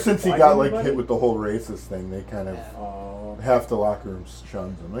 Does he, Ever like, since he fight got like anybody? hit with the whole racist thing, they kind of Oh. half the locker room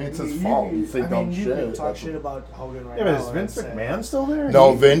shuns him. I mean, it's his fault. He say I dumb mean, you shit. can talk That's shit what- about Hogan right Yeah, now. but is Vince and say- McMahon still there?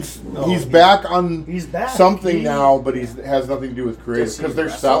 No, He- Vince. No, he's he- back on. He's back. something He- now, but he has nothing to do with creative Does he because they're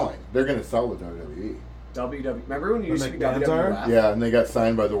wrestle? selling. They're going to sell the WWE. WWE. Remember when you The used to be McMahons WWF? Yeah, and they got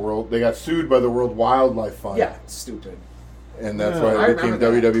signed by the world. They got sued by the World Wildlife Fund. Yeah, stupid. and that's Yeah. why I it became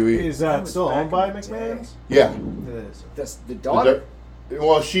remember that. WWE. Is that was still back owned by in the day. McMahon's? Yeah, is. That's the daughter.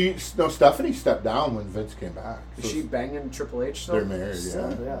 Well, Stephanie stepped down when Vince came back. Is she banging Triple H still? They're married,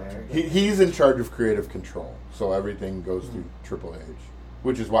 yeah. Yeah. He's in charge of creative control, so everything goes through Triple H,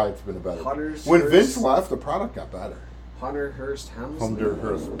 which is why it's been a better. When Vince left, the product got better. Hunter Hearst Helmsley. Hunter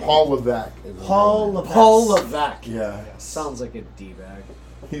Hearst. Paul Levesque. Paul Levesque. Yeah. Sounds like a D-bag.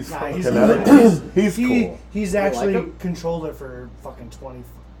 He's he's Connecticut. He's cool. He's actually controlled it for fucking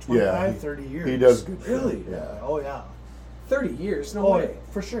 25, 30 years. He does good. Really? Yeah. Oh, yeah. 30 years? No way.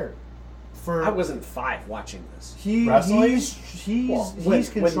 For sure. I wasn't 5 watching this. He's When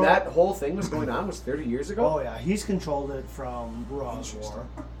controlled that whole thing was going on was 30 years ago? Oh yeah, he's controlled it from Raw's War.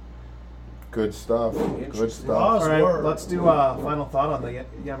 Good stuff. Good stuff. Raw's All right, War. let's do a final thought on the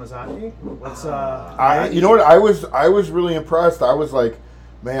Yamazaki. Let's. You know what? I was really impressed. I was like,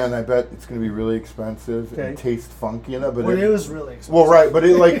 man, I bet it's going to be really expensive and taste funky in it. But it was really expensive. Well, right, but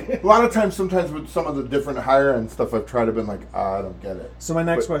it like a lot of times, sometimes with some of the different higher end stuff I've tried, I've been like, I don't get it. So my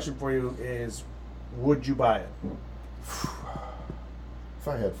next question for you is, would you buy it? If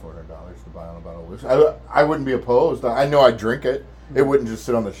I had $400 to buy on a bottle of whiskey, I wouldn't be opposed. I know I'd drink it. It wouldn't just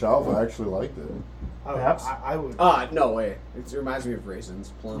sit on the shelf. I actually liked it. Perhaps? I would. No way. It reminds me of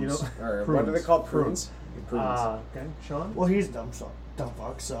raisins, plums, You know, or prunes. what are they called? Prunes. Okay, Sean. Well, he's dumb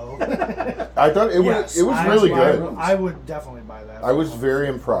fuck. So I thought it Yes, was really good. I would definitely buy that. I was very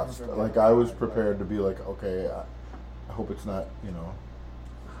impressed. Like I was prepared to be like, okay, I hope it's not,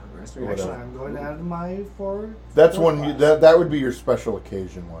 Actually, I'm going to add my forward. That's one that would be your special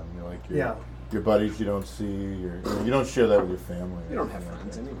occasion one. You know, like Yeah. your buddies you don't see, you don't share that with your family. You don't have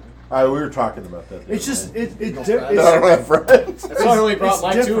friends anyway. We were talking about that. It's just friends. I don't have friends. That's why I only brought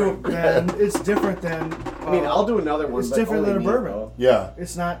my different two. It's different than. I mean, I'll do another one. It's but different only than a me, bourbon. though. Yeah.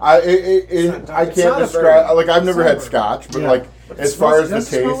 It's not. I not can't not a describe. bourbon. Like I've never It's had not a scotch, but Yeah. like But as far as the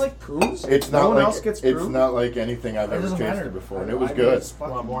does it smell taste, like prunes? it's No not one like else gets it's prune? not like anything I've It ever doesn't tasted matter. before, and it was I mean, good. it's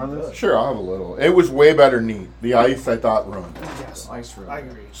fucking Want more on this? good. Sure, I'll have a little. It was way better neat. The ice I thought ruined it. Yes, Ice room. I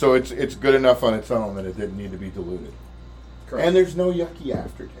agree. So it's good enough on its own that it didn't need to be diluted. Correct. And there's no yucky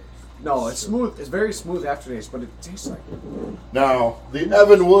aftertaste. No, it's smooth. It's very smooth aftertaste, but it tastes like. Now, the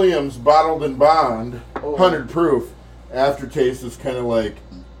Evan Williams Bottled and Bond, Oh. 100 proof, aftertaste is kind of like,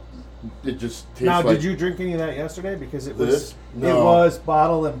 it just tastes Now, like... did you drink any of that yesterday? Because it was This? it No. was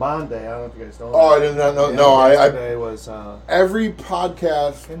Bottle and Bond Day. I don't know if you guys know. Oh, I that. did not know. Yeah, No, yesterday was. every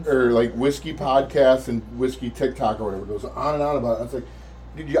podcast, or like whiskey podcast and whiskey TikTok or whatever, goes on and on about it. I was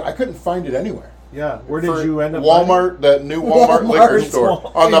like, I couldn't find it anywhere. Yeah, where did For you end up? Walmart, that new Walmart liquor Walmart.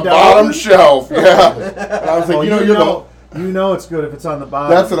 store. On In the Dalton? bottom shelf, yeah. And I was like, Oh, you know it's good if it's on the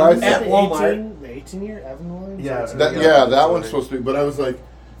bottom. That's what I Is that said. At Walmart. The 18-year Evan Williams? Yeah, Or- That one's supposed to be, but I was like,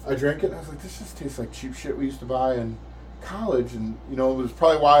 I drank it and I was like, this just tastes like cheap shit we used to buy in college, and it was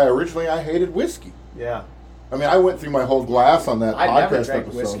probably why originally I hated whiskey. Yeah. I mean, I went through my whole glass on that I podcast never drank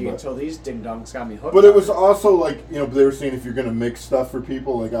episode. whiskey but, until these ding dongs got me hooked. but it on was also like, they were saying if you're going to mix stuff for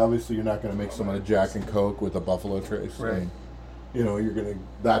people, like obviously you're not going to mix someone a Jack and Coke with a Buffalo Trace. Right. I mean, you're going to,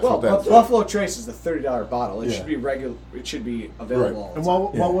 that's Well, what that's Buffalo Trace is the $30 bottle. It Yeah. should be regular. It should be available. all the And time.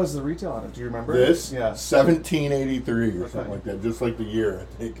 what Yeah. was the retail on it? Do you remember? This, Yeah. 1783 or Okay. something like that, just like the year,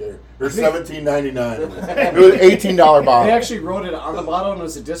 I think, or 1799. It was an $18 bottle. They actually wrote it on the bottle, and it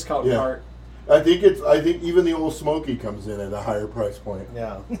was a discount Yeah. cart. I think even the old Smoky comes in at a higher price point.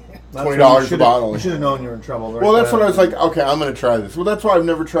 Yeah. $20 a bottle. You should have known you were in trouble. Well, that's what I was like. Okay, I'm going to try this. Well, that's why I've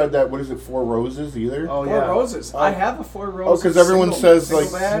never tried that. What is it, Four Roses either? Oh, Four yeah. Roses. I have a Four Roses. 'cause everyone says,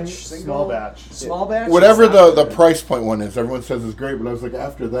 single like, batch, small batch. small batch. Whatever It's not the good. price point one is, everyone says is great. But I was like,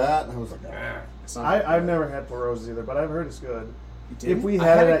 after that, I was like, It's not I've good. never had Four Roses either, but I've heard it's good. You didn't? If we I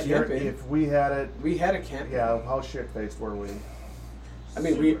had it it at your, camping. if we had it, We had a camping. yeah, how shit faced were we? I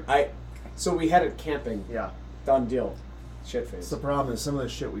mean, so we had it camping. Yeah. Done deal. Shit face. The problem is some of the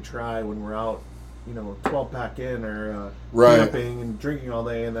shit we try when we're out, 12 pack in or Right. camping and drinking all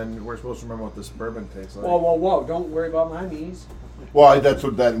day, and then we're supposed to remember what this bourbon tastes like. Whoa! Don't worry about my knees. well, that's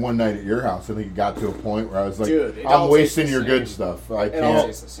what that one night at your house. I think it got to a point where I was like, Dude, it I'm all wasting tastes your the good same. stuff. I It all can't.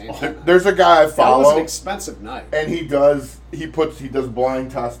 tastes the same. There's a guy I That was follow. an expensive night. And he does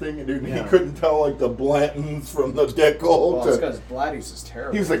blind testing, and dude, he Yeah. couldn't tell like the Blantons from the Dickel. Well, it's because Blatty's is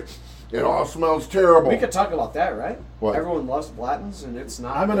terrible. He was like, it all smells terrible. we could talk about that, right? What? Everyone loves Blatton's, and it's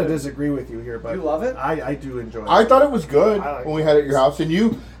not. I'm going to good. disagree with you here, but You love it? I do enjoy it. I thought it was good I like when we had it at your house, and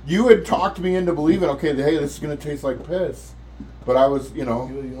you had talked me into believing, okay, hey, this is gonna taste like piss, but I was, You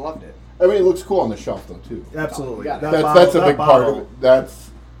loved it. I mean, it looks cool on the shelf though too. Absolutely. Yeah. That That's bottle- a that big part of bottle- it. That's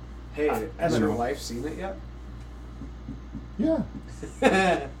Hey, has and your then- wife seen it yet?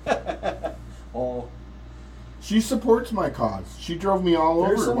 yeah. Oh, She supports my cause. She drove me all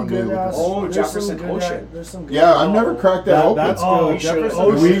There's over some one day. good with ass. this. Oh, there's Jefferson some good Ocean. There's some good Yeah, I've never cracked that open. That's Oh, good. we should. Jefferson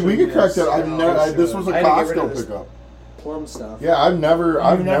Ocean. We could crack that. Yes. I've never. This was a I had to get rid of Costco this pickup. plum stuff. Yeah, I've never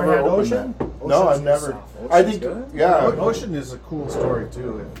You've never had opened Ocean? that. No, Ocean's I've good never. stuff. I Ocean's think. good? Yeah. Ocean is a cool story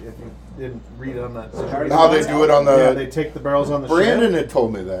too. If you didn't read on that situation. How they do it on the. Yeah, they take the barrels on the Brandon ship. had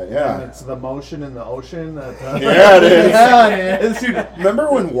told me that. And Yeah. it's the motion in the ocean. That, Yeah, it is. Yeah, it is. Dude,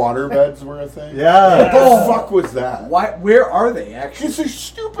 Remember when water beds were a thing? Yeah. What the fuck was that? why? Where are they actually? Because they're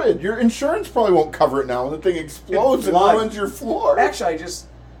stupid. Your insurance probably won't cover it now when the thing explodes and floods. ruins your floor. Actually,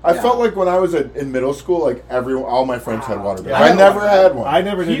 I felt like when I was in middle school, like all my friends had water beds. Yeah, I never had one. I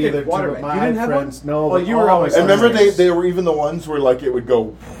never did Heated either. water Too, bed. but You my didn't have friends, one? no. Well, but you were all always- my And remember, friends- they were even the ones where like it would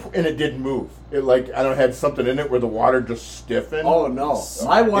go, and it didn't move. It like I don't had something in it where the water just stiffened. Oh no,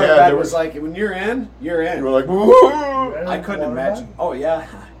 my water Yeah, bed there was was- like when you're in, you're in. You were like, woo! I couldn't Water imagine. bed? Oh yeah,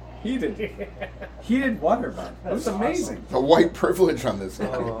 heated water bed. It was That's amazing. The white privilege on this guy.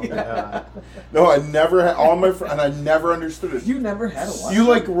 Oh, yeah. No, I never had all my friends, and I never understood it. You never had a water. You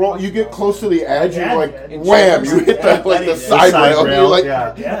like bed? roll. You get close to the edge, and Yeah, you're like, yeah. wham! You hit the like the side rail. And you're like,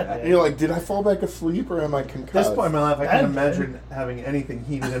 yeah. Yeah, and you're like, did I fall back asleep or am I At concussed? this point in my life, I That- can't imagine having anything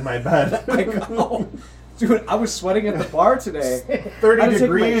heated in my bed. I know. Dude, I was sweating at the bar today. 30 I had to take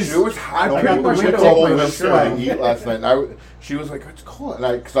my degrees. It was hot. I I got the we window took a whole open, winter sure. to eat last night. And she was like, "It's cold,"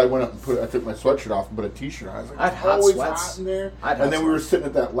 and because I went up and I took my sweatshirt off and put a t-shirt on. I was like, I had "It's hot always sweats. hot in there." I had hot And then we were sweats. sitting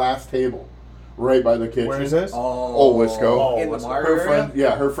at that last table, right by the kitchen. Where is this? Oh, Wisco. In the Wisco. bar Her area? friend,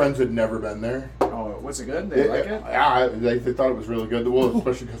 yeah, her friends had never been there. Oh, was it good? They like it? Yeah, they thought it was really good. Well,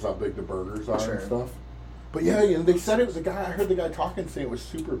 especially because how big the burgers are Sure. and stuff. But yeah, you know, they said it was a guy. I heard the guy talking, saying it was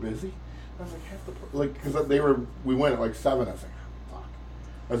super busy. I was like, because we went at like 7. I was like, oh, fuck.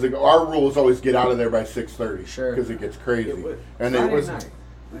 I was like, our rule is always get out of there by 6:30. Sure. Because it gets crazy. And Friday it was. night.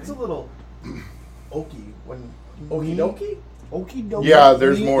 It's a little oaky when Okie dokie? Okie dokie. Yeah,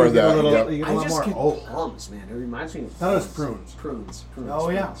 there's more of You get a that, little- yep. you get a I lot just more get oak. plums, man. It reminds me of That was prunes. Prunes. Oh,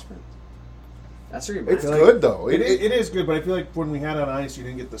 yeah. Prunes. That's what it It's reminds me like- good though. It is good, but I feel like when we had it on ice, you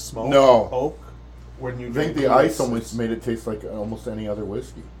didn't get the smoke. No. Oak. When you I think drink the it, ice it's- almost made it taste like almost any other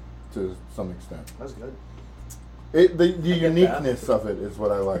whiskey, to some extent. That's good. The get that. uniqueness of it is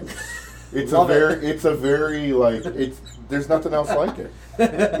what I like. It's Love it's a very like there's nothing else like it.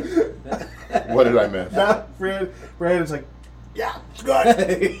 What did I miss? Brandon's like, yeah, it's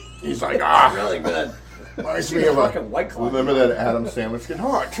good. He's like, Really good. reminds Dude, me of a fucking White Claw. remember that Adam Sandwich skin?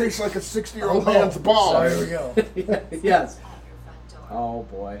 Oh, it tastes like a 60-year-old man's balls. So here we go. Yes. Oh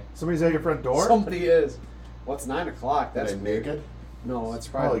boy. Somebody's at your front door. Somebody is. Well, it's 9 o'clock. That's Are they weird. naked? No, it's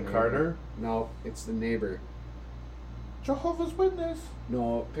Probably probably the Carter. neighbor. No, it's the neighbor. Jehovah's Witness.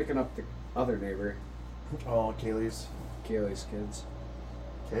 No, picking up the other neighbor. Oh, Kaylee's Kaylee's kids.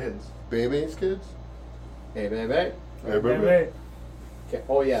 kids. Baby's kids. Hey, baby. Hey, baby. Wait. Okay.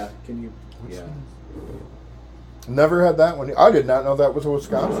 Oh yeah. Can you? Yeah. Never had that one. I did not know that was a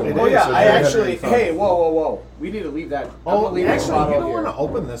Wisconsin. It one. Oh yeah. is, I it's actually. fun. Hey, whoa. We need to leave that. I'm Oh, gonna leave this actually, you bottle don't here. want to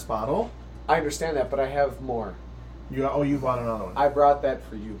open this bottle. I understand that, but I have more. You bought another one. I brought that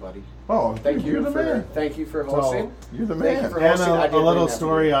for you, buddy. Oh, Thank you're you the for man. thank you for hosting. You're the Thank you man. for And hosting. I a did bring little that for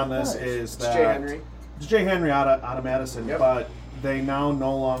story you. on this Nice. is It's that Jay Henry. It's Jay Henry out of Madison, Yep. but they now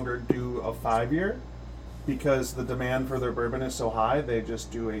no longer do a 5-year because the demand for their bourbon is so high. They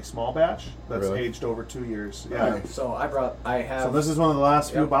just do a small batch that's Really? aged over 2 years. Yeah. Nice. So I have. So this is one of the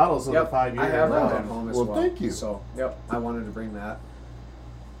last few Yep. bottles of Yep. the 5-year. I have that at home as Well, well. thank you. So yep, I wanted to bring that.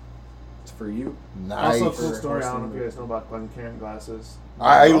 It's for you. Nice. Also, a cool For story. I don't know hosting if you guys know about Glencairn glasses.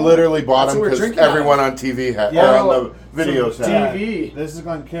 I literally bought That's them what we're because drinking out of. everyone on TV had, Yeah. or on the videos So, had. TV. This is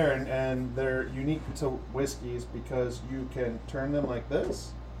Glencairn, and they're unique to whiskeys because you can turn them like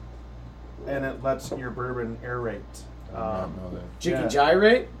this, and it lets your bourbon aerate. I did not know that. Jiggy Yeah.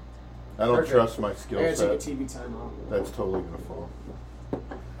 Gyrate. I don't Perfect. trust my I skill gotta take a set. TV timeout. That's totally gonna fall.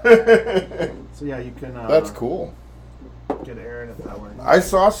 So yeah, you can. That's cool. Get air in it that way. I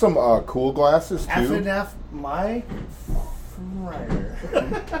saw some cool glasses F too. and F Mike Ryder.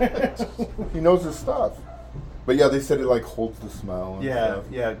 He knows his stuff. But yeah, they said it like holds the smell. And Yeah, stuff.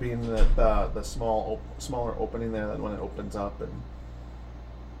 yeah, being the smaller opening there, then when it opens up and.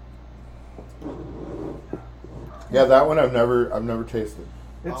 Yeah, that one I've never tasted.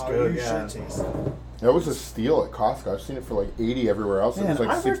 It's Oh, good, you yeah. should taste it. That was a steal at Costco. I've seen it for like 80 everywhere else. Man, It's like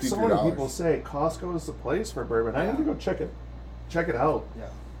I've heard so many people $63. say Costco is the place for bourbon. I need to go check it out. Yeah.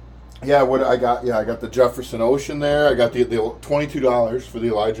 Yeah, what I got? Yeah, I got the Jefferson Ocean there. I got the $22 for the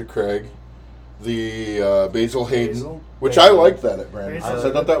Elijah Craig, the Basil Hayden, Basil? which I liked that at Brandon's. Basil.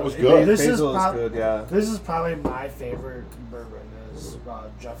 I thought that was It good. This is Basil is prob- good, yeah. This is probably my favorite bourbon is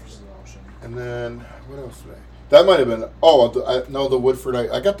Jefferson Ocean. And then what else did I? That might have been. Oh, no, the Woodford.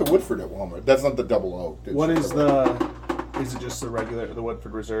 I got the Woodford at Walmart. That's not the double oak. What is the? Is it just the regular, the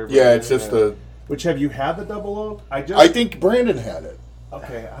Woodford Reserve? Yeah, it's just the. Which have you had the double oak? I think Brandon had it.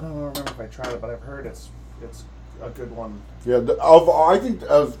 Okay, I don't remember if I tried it, but I've heard it's a good one. Yeah, I think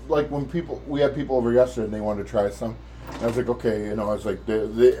like when we had people over yesterday and they wanted to try some. And I was like, okay, I was like,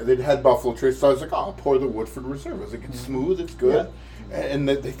 they'd had Buffalo Trace, so I was like, I'll pour the Woodford Reserve. I was like, it's smooth, it's good, and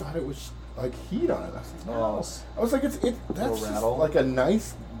they thought it was like heat on it. I was like, no. I was like, that's just like a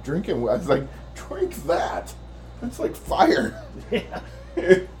nice drinking. I was like, drink that. That's like fire. Yeah.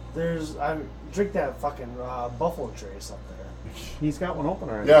 I drink that fucking Buffalo Trace up there. He's got one open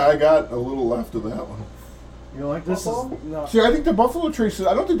already. Yeah, I got a little left of that one. You like this? Buffalo? See, I think the Buffalo Trace.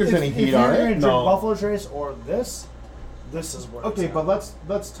 I don't think there's any heat on it. If you're gonna drink Buffalo Trace or this is what. Okay, but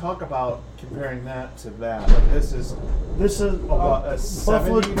let's talk about comparing that to that. Like this is a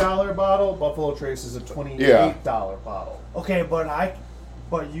 $70 bottle. Buffalo Trace is a $28 bottle. Okay, but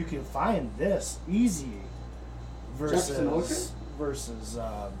you can find this easy versus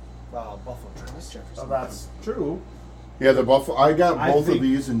Buffalo Trace. Oh, that's true. Yeah, the Buffalo. I got both of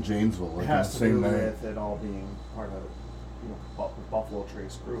these in Janesville. Like it has the to do same night. with it all being part of the Buffalo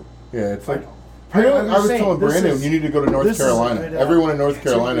Trace group. Yeah, it's like. I was telling Brandon, you need to go to North Carolina. Everyone in North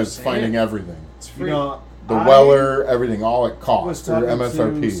Carolina is finding everything. It's free. The Weller, everything, all at cost. Was through talking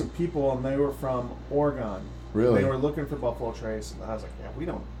MSRP. to some people, and they were from Oregon. Really? They were looking for Buffalo Trace, and I was like, "Yeah,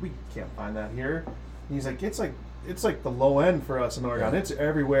 we can't find that here." And he's like, "It's like the low end for us in Oregon. Yeah. It's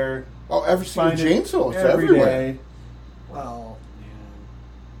everywhere. Oh, every single Janesville, it's everywhere." Day. Well, yeah.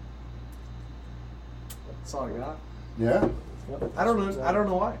 That's all I got. Yeah. I don't know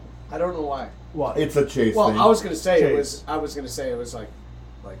why. I don't know why. What? It's a chase thing. I was gonna say it was. I was gonna say it was like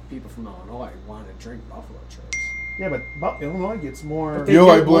people from Illinois want to drink Buffalo Trace. Yeah, but Illinois gets more. I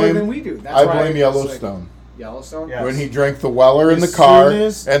blame more than we do. That's I blame Yellowstone. Yellowstone. Yes. When he drank the Weller in the car,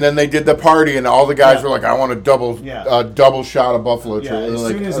 and then they did the party, and all the guys were like, "I want a double shot of Buffalo Trace." As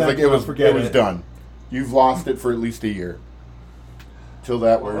soon as it was done. You've lost it for at least a year till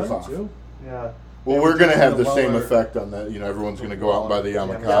that wears off. Yeah. Well, we're going to have the same effect on that. Everyone's going to go out and buy the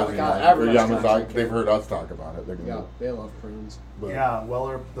Yamakasi or Yamazaki. They've heard us talk about it. They love prunes.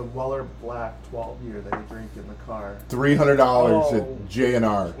 The Weller Black 12 year they drink in the car. $300 at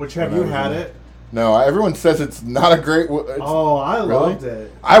J&R. Which have you had it? No, everyone says it's not a great. I loved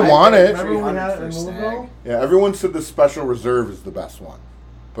it. I want it. Remember when we had it in Louisville? Yeah, everyone said the Special Reserve is the best one,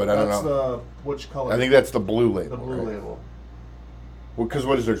 but I don't know. Which color? I think that's the blue label. The blue label. Well, because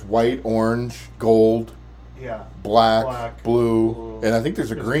what is there's white, orange, gold, black, blue, and I think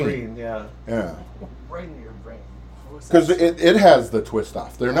there's green. Green, yeah. Right in your brain. Because it has the twist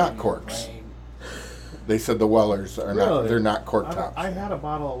off. They're not corks. They said the Wellers are not. They're not cork tops. I had a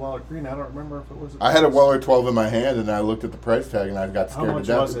bottle of Weller Green. I don't remember if it was. I had a Weller 12 in my hand, and I looked at the price tag, and I got scared to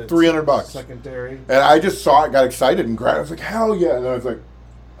death. Was it? $300. Secondary. And I just saw it, got excited, and grabbed. I was like, "Hell yeah!" And I was like,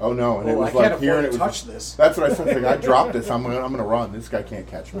 "Oh no!" And it was like here, and it was. Touch this. That's what I said. Like, I dropped this. I'm gonna run. This guy can't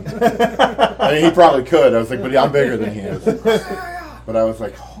catch me. I mean, he probably could. I was like, but I'm bigger than he is. But I was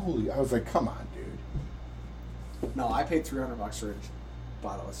like, holy! I was like, come on, dude. No, I paid $300 for a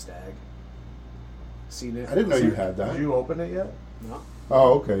bottle of Stag. Seen it? I didn't know you had that. Did you open it yet? No.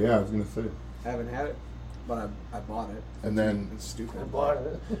 Oh, okay. Yeah, I was gonna say. Haven't had it, but I bought it. And then it's stupid. I bought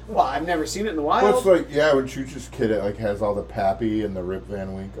it. Well, I've never seen it in the wild. Well, it's like when Chooch's kid it has all the Pappy and the Rip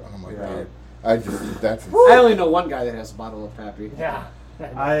Van Winkle. I'm like, dude, that's. I only know one guy that has a bottle of Pappy. Yeah.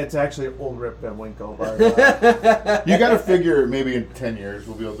 It's actually old Rip Van Winkle. But, you got to figure maybe in 10 years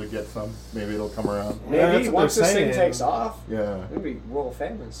we'll be able to get some. Maybe it'll come around. Maybe once this thing takes off. Yeah. It'll be world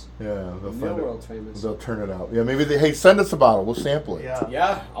famous. Yeah, they'll world famous. They'll turn it out. Yeah, maybe send us a bottle. We'll sample it.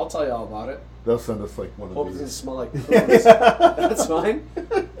 Yeah, I'll tell you all about it. They'll send us one of Hope these. it doesn't smell like prunes. That's fine.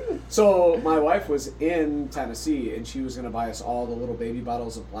 So my wife was in Tennessee, and she was going to buy us all the little baby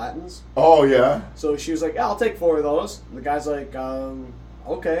bottles of Blanton's. Oh, yeah? So she was like, I'll take 4 of those. And the guy's like,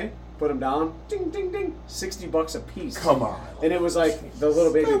 okay. Put them down. Ding, ding, ding. $60 a piece. Come on. And it was like the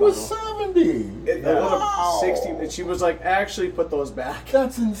little baby bottle. It was 70. Wow. 60. And she was like, actually put those back.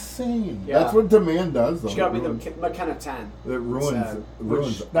 That's insane. Yeah. That's what demand does, though. She got me the McKenna 10. It ruins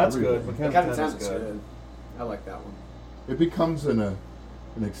that's everything. good. McKenna 10 is good. I like that one. It becomes an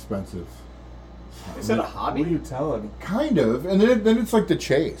expensive Is it a What are hobby? you telling? Kind of, and then it's like the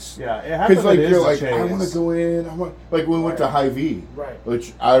chase. Yeah, it Because happens. like It you're is like, a I want to chase. go in. I want like we went to Hy-Vee, Right.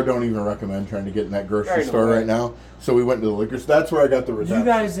 which I don't even recommend trying to get in that grocery Right, no store way. right now. So we went to the liquor store. That's where I got the You reduction.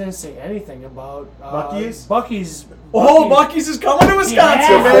 guys didn't say anything about Buc-ee's? Bucky's. Oh, Bucky's is coming to Wisconsin,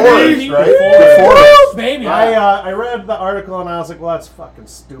 Yeah, baby. DeForest, right? DeForest. baby. I read the article and I was like, well, that's fucking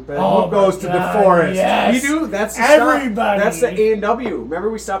stupid. Oh Who goes my to God, DeForest? yes. We do. That's the Everybody. Stop. That's the A&W. Remember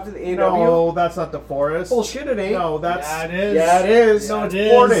we stopped at the A&W? No, that's not DeForest. Bullshit, it ain't. No, that's Yeah, it is. Yeah, it is. no, Yeah, it's it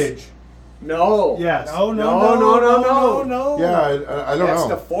is. Portage. No. Yes. No. No. Yeah, I don't That's know.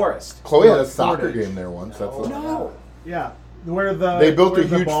 the forest. Chloe No, had a it's soccer Portage. game there once. That's No. what- No. Yeah, where the They built where a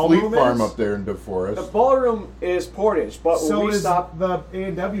the huge ballroom fleet farm is. up there in The DeForest. ballroom is Portage, but when So we is stopped, the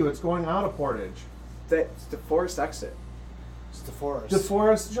A&W. It's going out of Portage. that's the forest exit. It's the forest.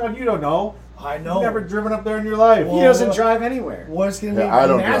 DeForest, John, you don't know. I You've know. never driven up there in your life. Well, He doesn't drive anywhere. What's gonna Yeah, be I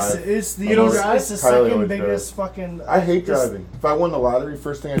don't massive? drive. It's the You don't drive? it's the Kylie second always biggest fucking. I hate it's- driving. If I won the lottery,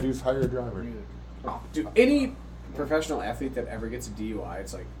 first thing I do is hire a driver. Oh, dude, any professional athlete that ever gets a DUI,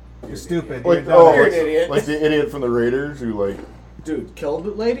 it's like You're stupid. Like, You're oh, You're dumb. an idiot. like the idiot from the Raiders who like. Dude, killed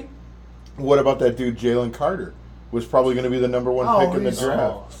the lady. What about that dude Jalen Carter? Was probably going to be the number one pick in the he's-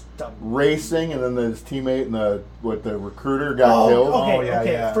 draft. dumb. Racing, and then his teammate and the recruiter got Oh, killed. okay, Oh, yeah,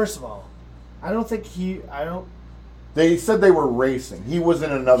 okay. yeah. First of all, I don't think I don't. They said they were racing. He was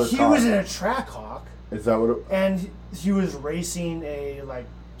in another He car. was in a track hawk, Is that what? It, and he was racing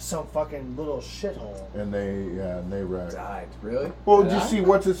some fucking little shithole. and they wrecked. Died. Really? Well, did you Died? see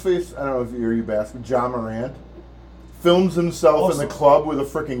what's his face? I don't know if you basketball. John Morant films himself in the Also- club with a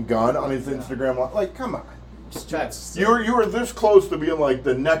freaking gun on his Instagram. Like, come on. That's You were this close to being like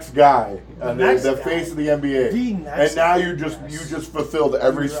the next guy on the next guy. face of the NBA, The next and now guy, you just yes. fulfilled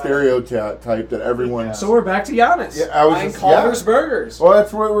every Right. stereotype that everyone. Yeah. So we're back to Giannis. Yeah, I was buying just- Culver's yeah. Burgers. Well,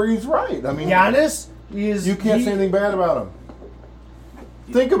 that's where he's right. I mean, Giannis is. you can't say anything bad about him.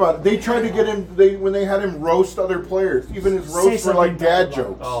 Think about it. They tried to get him. When they had him roast other players, even his Say roasts were like something bad dad about him.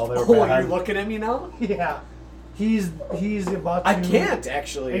 jokes. Oh, they were Oh, bad. you're looking at me now? Yeah, he's about to. I can't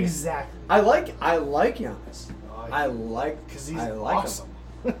actually. Exactly. I like Giannis. I like because he's I like awesome.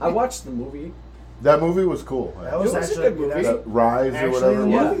 him. I watched the movie. That movie was cool. That was It was a actually good movie. actually- Rise or actually, whatever. the it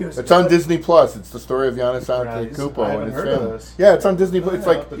was. movie was It's good. on Disney Plus. It's the story of Giannis Rise. Antetokounmpo I and haven't his heard of family. this. Yeah, it's on Disney Plus. It's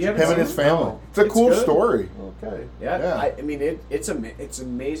Yeah, like I'll You him haven't and his seen it? family. No. It's a It's cool good. story. Okay. Yeah, Yeah. I mean it's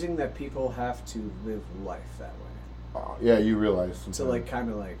amazing that people have to live life that way. Oh, yeah, you realize sometimes. To like kind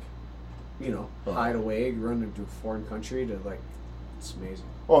of like, Oh. hide away, run into a foreign country to like, it's amazing.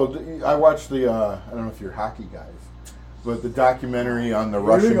 Oh, I watched the. I don't know if you're hockey guys, but the documentary on the Here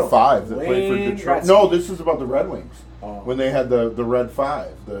we Russian go. Five that played for Wayne Detroit. Gretzky. No, this is about the Red Wings. Oh. When they had the Red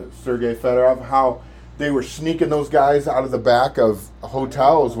Five, the Sergei Fedorov, how they were sneaking those guys out of the back of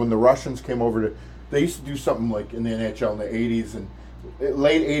hotels when the Russians came over to. They used to do something like in the NHL in the 80s and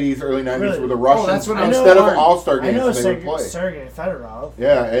late 80s, early 90s, Really? where the Russians, that's when instead of Arn- All-Star I games, know they would play. Sergei Fedorov.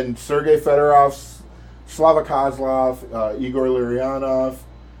 Yeah, and Sergei Fedorov, Slava Kozlov, Igor Larionov,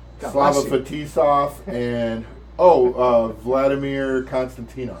 God Slava bless Fetisov, and Vladimir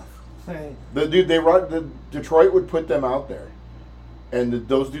Konstantinov. Hey, The Detroit would put them out there, and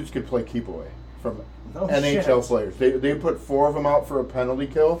those dudes could play keep away from No NHL shit. players. They put 4 of them out for a penalty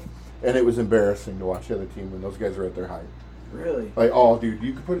kill, and it was embarrassing to watch the other team when those guys were at their height. Really? Like, oh, dude,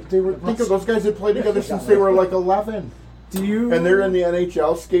 you could put. Think of those guys that played together since they were like 11, Do you? and they're in the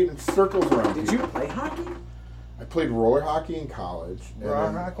NHL skating circles around. Did people. you play hockey? I played roller hockey in college. and Roller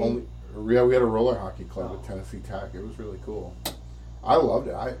then hockey? Yeah, we had a roller hockey club Oh. at Tennessee Tech. It was really cool. I loved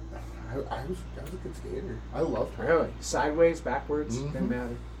it. I was a good skater. I loved it. Really? Sideways, backwards, Mhm. didn't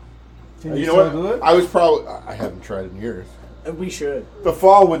matter. Can You know still what? do it? I was probably. I haven't tried in years. We should. The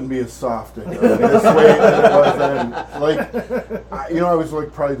fall wouldn't be as soft this way as it was then. Like, I was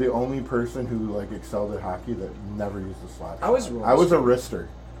like probably the only person who like excelled at hockey that never used a slap shot. I was I was a wrister.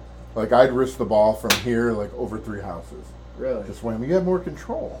 Like I'd wrist the ball from here like over 3 houses. Really? Just wham. You have more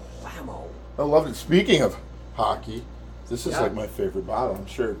control. Whammo. I loved it. Speaking of hockey, this is Yeah. like my favorite bottle. I'm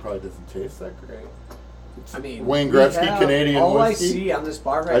sure it probably doesn't taste that great. I mean, Wayne we Gretzky have- Canadian all whiskey. I see on this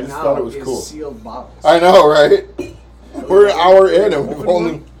bar I right just now thought it was is cool. sealed bottles. I know, right? We're an hour in and we've Open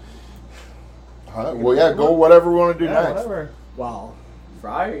only. one? Huh? Well, yeah, go whatever we want to do Yeah, next. whatever. Wow.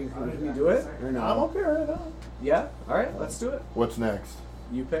 Fry, can we do it? Or no? I'm okay right now. Yeah? Alright, let's do it. What's next?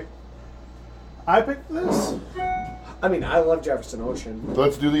 You pick. I picked this. I mean, I love Jefferson Ocean.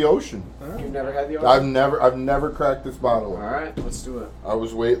 Let's do the ocean. You've never had the ocean? I've never cracked this bottle. Alright, let's do it. I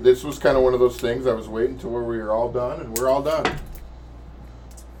was This was kind of one of those things. I was waiting till we were all done, and we're all done.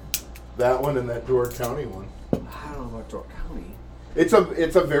 That one and that Door County one. I don't know about Door County. It's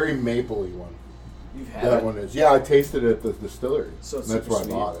a very mapley one. You've had That it? one is. Yeah, I tasted it at the distillery. So it's and that's super why I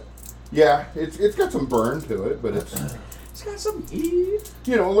sweet. bought it. Yeah, it's got some burn to it, but it's It's got some heat.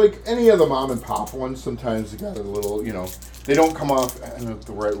 like any of the mom and pop ones. Sometimes they got a little, they don't come off. I don't know if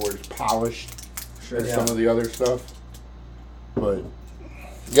the right word is polished as some of the other stuff. But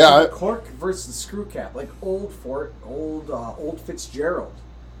yeah, Cork versus screw cap, like old Fitzgerald.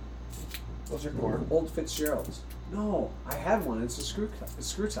 What's your core? Old Fitzgeralds. No, I had one. It's a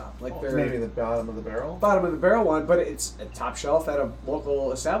screw top, like they're Maybe the bottom of the barrel. bottom of the barrel one, but it's a top shelf at a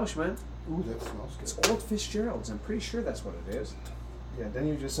local establishment. ooh, that smells It's good. old Fitzgerald's. I'm pretty sure that's what it is. Yeah, didn't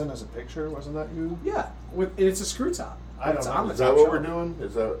you just send us a picture? Wasn't that you? Yeah, it's a screw top. I don't It's know. on the Is that top what shelf. we're doing?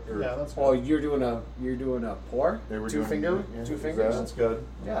 Is that? Or, Yeah, that's good. Oh, you're doing a pour? They were two doing finger? it, yeah. Two Is fingers? That's good.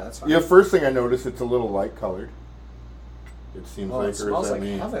 Yeah, that's fine. yeah. First thing I noticed, it's a little light colored. It seems Oh, like, it or is smells that like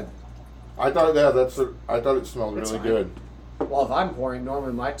me? heaven. I thought, I thought it smelled It's really fine. good. Well, if I'm pouring,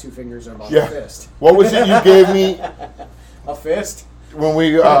 normally my two fingers are about Yeah. a fist. What was it you gave me A fist? when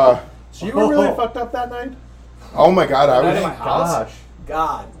we? So you were really Oh. fucked up that night? Oh my God, I Night at was. my house? Gosh.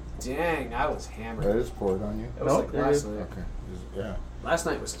 God dang, I was hammered. That is poured on you. It was Nope, like you're last good. night. Okay. Yeah. Last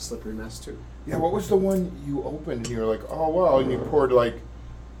night was a slippery mess too. Yeah. What was the one you opened and you were like, oh well, and you poured like,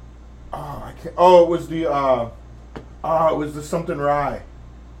 oh I can't. Oh, it was the it was the something rye.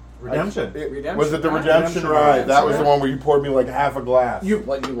 Redemption. Redemption Was it the Rye? Redemption Redemption Rye? Rye, That was yeah. the one where you poured me like half a glass. You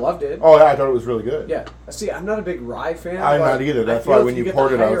loved it. Oh yeah, I thought it was really good. Yeah. See, I'm not a big rye fan. I'm but not either. I That's feel why if when you get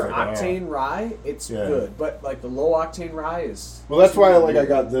poured the it, I was higher like, oh. octane rye, it's Yeah. good. But like the low octane rye is. Well, that's why I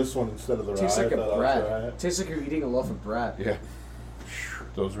got this one instead of the rye. Tastes like I a thought that was bread. right. Tastes like you're eating a loaf of bread. Yeah.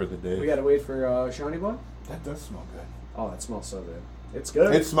 Those were the days. We gotta wait for Shawnee Boy. That does smell good. Oh, it smells so good. It's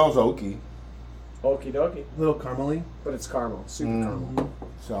good. It smells oaky. Okie dokie. Little caramely. But it's caramel. Super Mm. caramel.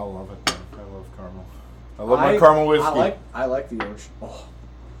 So I love it. Man. I love caramel. I love my caramel whiskey. I like the ocean. Oh,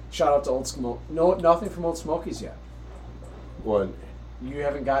 shout out to Old Smoke. No, nothing from Old Smokies yet. What? You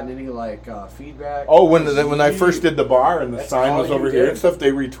haven't gotten any like feedback. Oh, when I first did the bar and the That's sign all was you over here did? and stuff,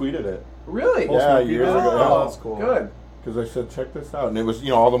 they retweeted it Really? Old Yeah, Smoky years Bell? ago, yeah. Oh, that's cool. Good. because I said, check this out, and it was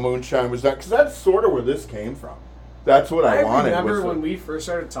all the moonshine was that because that's sort of where this came from. That's what I wanted. remember was when we first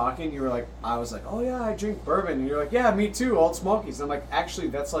started talking, you were like, I was like, oh yeah, I drink bourbon. And you're like, yeah, me too, Old Smokies. And I'm like, actually,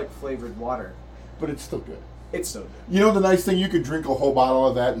 that's like flavored water. but it's still good. It's so good. You know the nice thing, you could drink a whole bottle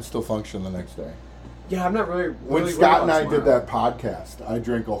of that and still function the next day. Yeah, I'm not really. When really Scott worried and I about did tomorrow. that podcast, I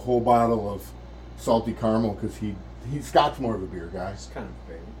drank a whole bottle of salty caramel because Scott's more of a beer guy. It's kind of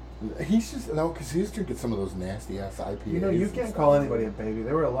a baby. He's just because he's drinking some of those nasty ass IPAs. You know, you and can't stuff. call anybody a baby.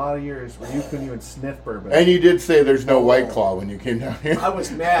 There were a lot of years where you couldn't even sniff bourbon. And you did say there's no White Claw when you came down here. I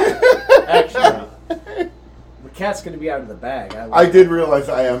was mad, actually. The cat's gonna be out of the bag. I did realize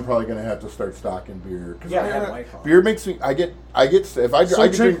I am probably going to have to start stocking beer. 'Cause Yeah, I had White Claw. beer makes me. I get. If I, So I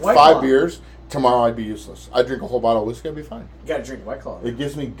could drink drink White 5 Claw. beers tomorrow, I'd be useless. I drink a whole bottle of whiskey, I'd be fine. You gotta drink White Claw. It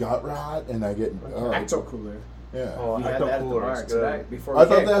gives me gut rot, and I get. Ecto Cooler. Yeah. Oh, You had Ecto that at the Cooler bar is tonight good. before I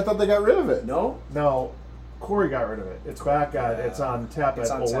we came. thought they got rid of it. No? No, Corey got rid of it. It's back at. It's on tap It's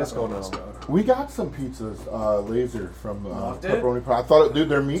at on Old tap Wisco at now. Wisco. We got some pizzas, laser from Loved it? Pepperoni Pie. I thought, dude,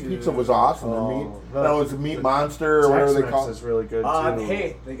 their meat Dude. pizza was awesome. Oh, their meat, the- no, it was a meat monster or whatever they Tex-Mex call it. is really good too.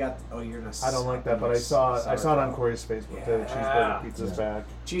 Hey, they got. Oh, you're not. I don't like that, but I saw it on Corey's Facebook. The Yeah. cheeseburger pizza's back.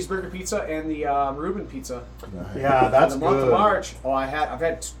 Cheeseburger pizza and the Reuben pizza. Yeah, that's For the month good. of March. Oh, I've had.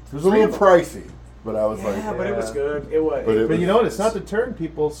 It was a little pricey, but I was Yeah, like, but it was Yeah. good. It was. But it But you know what? It's not deterring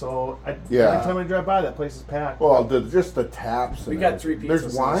people. So Yeah. every time I drive by, that place is packed. well, just the taps. we and got 3 everything. pizzas. There's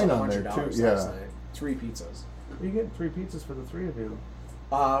and it was wine on there $100 too. last Yeah, night. 3 pizzas. You get 3 pizzas for the 3 of you.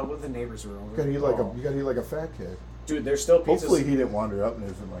 Well, the neighbors were over. you gotta eat like a fat kid. Dude, there's still pizzas. Hopefully, he didn't wander up and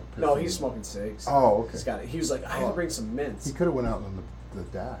isn't like. No, pissing. he's smoking cigs. Oh, okay. He's got it. He was like, I had to bring some mints. He could have went out on the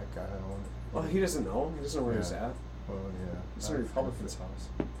deck. I don't know. Well, he doesn't know. He doesn't know where he's Yeah. at. Well, yeah. He's in a Republican's house.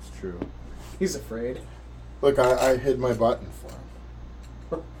 It's true. He's afraid. Look, I hid my button for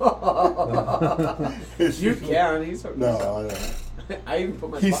him. You can. He's okay. No, I don't. I even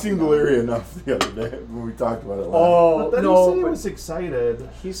put my. He button seemed down. leery enough the other day when we talked about it. Oh But then no! he said he but was excited.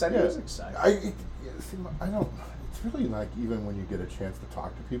 he said he Yeah. was excited. I don't. It's really like even when you get a chance to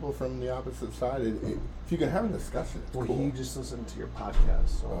talk to people from the opposite side, if you can have a discussion, it's Well, cool. he just listened to your podcast.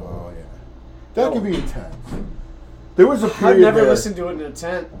 So. Oh yeah, that can be intense. There was a I've period never there. listened to it in a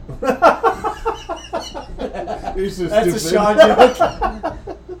tent. He's so That's a stupid. Sean joke.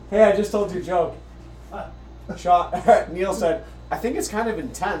 Hey, I just told you a joke. Sean, Neil said, I think it's kind of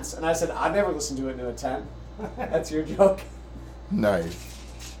intense. And I said, I've never listened to it in a tent. That's your joke. Nice.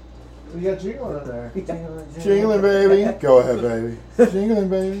 We got jingling in there. Jingling, baby. Go ahead, baby. Jingling,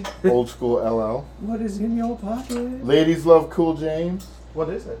 baby. Old school LL. What is in your pocket? Ladies love Cool James. What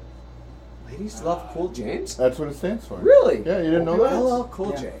is it? Ladies love Cool James? That's what it stands for. Really? Yeah, you didn't know that? LL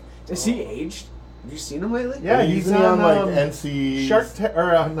Cool Yeah. J. Is he aged? Have you seen him lately? Yeah, He's he's on on like NC.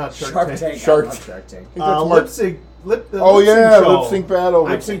 not Shark, Shark Tank. Tank. Shark I love Tank. Shark Tank. Lip sync. Oh yeah, show. lip sync battle.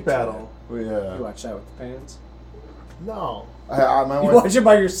 Lip sync battle. Yeah. You watch that with the pants? No, My You wife. watch it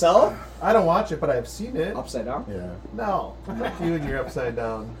by yourself? I don't watch it, but I've seen it. Upside down? Yeah. No, not you and your upside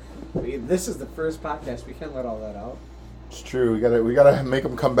down. This is the first podcast. We can't let all that out. It's true. We gotta make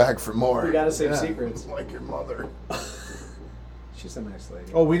them come back for more. We gotta save Yeah. secrets. Like your mother. She's a nice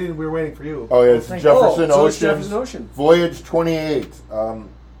lady. Oh, we were waiting for you. Oh yeah, it's thank Jefferson so it's Ocean. Jefferson Ocean. Voyage 28.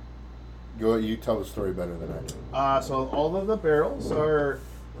 Go. You tell the story better than I do. So all of the barrels are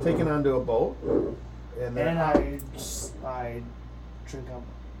taken onto a boat, and then I drink them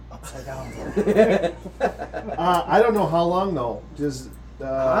upside down. I don't know how long though. Just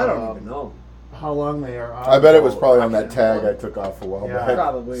I don't even know. how long they are. On I bet the it was boat. probably on that tag I took off a while Yeah. back.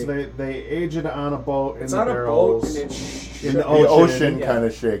 Probably. So they age it on a boat It's in the on a barrels. boat and in the The ocean, ocean yeah. kind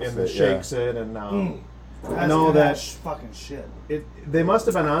of shakes and it. shakes it, and I know that fucking shit. they must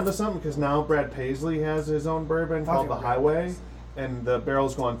have been onto something because now Brad Paisley has his own bourbon called the Fucking Highway, and the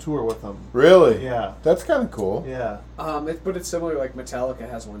barrels go on tour with him. Really? Yeah, That's kind of cool. yeah. But it's similar. Like Metallica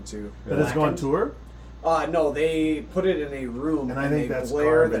has one too. But it's go on tour. No, they put it in a room And and, I think they that's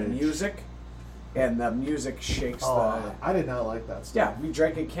blare the garbage. music, and the music shakes Oh, the. I did not like that stuff. Yeah, we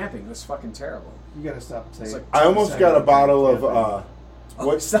drank it camping. It was fucking terrible. You gotta stop saying. It's like I almost got a bottle of Oh,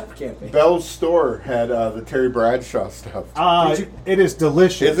 what stop camping. Bell's store had the Terry Bradshaw stuff. Did you- it is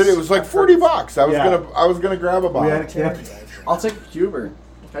delicious. Is it? It was like $40. I was gonna grab a We had bottle. a camp. I'll take a cuber.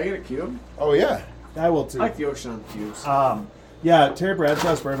 Can I get a cube? Oh yeah. I will too. I like the ocean on cubes. Yeah, Terry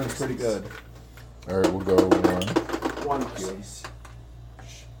Bradshaw's bourbon's pretty good. All right, we'll go one. One cube.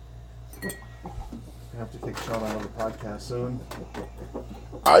 I have to take Sean out of the podcast soon.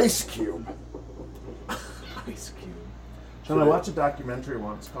 Ice Cube. Ice cube. Sean, I watched a documentary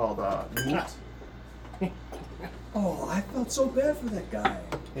once called Neat. Oh, I felt so bad for that guy.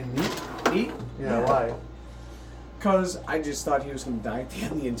 In Neat? Neat? Yeah, why? Because I just thought he was going to die at the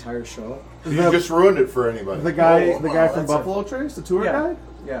end of the entire show. You just ruined it for anybody. The guy, Oh, the guy wow, from that's Buffalo Trace, the tour Yeah. guy.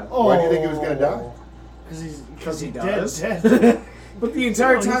 Yeah. Oh, Why do you think he was gonna die? Because he dead, does. dead. But the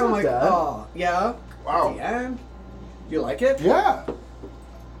entire No, he's time I'm not like, dead. oh, yeah. Wow. At the end. You like it? Yeah.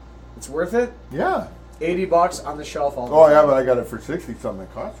 It's worth it? Yeah. $80 on the shelf all the Oh time. yeah, but I got it for 60 something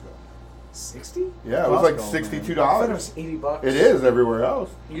at Costco. 60? Yeah, it was like Costco, man. $62. I thought it was $80. It is everywhere else.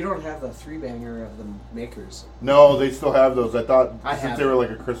 You don't have the 3-banger of the makers. No, they still have those. I thought I since have they it. were like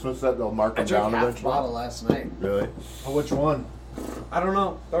a Christmas set, they'll mark I them drank down half the eventually. bottle last night. Really? Oh, which one? I don't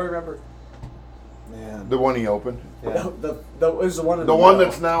know. Don't remember. Man. The one he opened. Yeah. It was the one in The one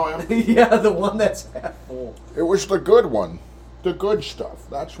that's now empty. yeah, the one that's half full. It was the good one. The good stuff.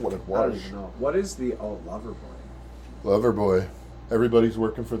 That's what it I don't was. even know. What is the Loverboy? Loverboy. Everybody's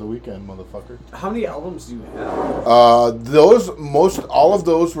working for the weekend, motherfucker. How many albums do you have? All of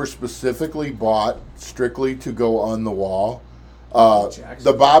those were specifically bought strictly to go on the wall. Jackson.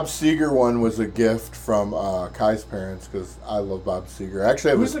 The Bob Seger one was a gift from Kai's parents because I love Bob Seger.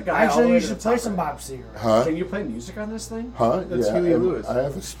 Actually, I Who's was. the guy? all the Actually, way you to should the play top some right? Bob Seger. Huh? Can you play music on this thing? Huh? That's yeah, Huey I- Lewis. I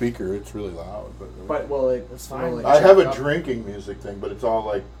have a speaker. It's really loud, but But will it? That's fine. will it I have jack a up- drinking music thing, but it's all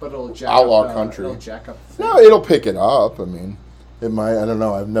like But it'll jack outlaw up, country. It'll jack up. the thing. no, it'll pick it up. I mean, it might. I don't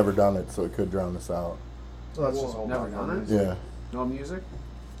know. I've never done it, so it could drown us out. Oh, that's Whoa, just all never background done it? music. Yeah, No music.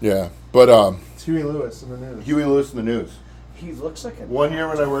 yeah. But It's Huey Lewis in the news. Huey Lewis in the news. He looks like a. One year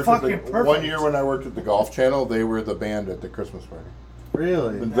when I worked Fucking at the perfect. Golf Channel, they were the band at the Christmas party.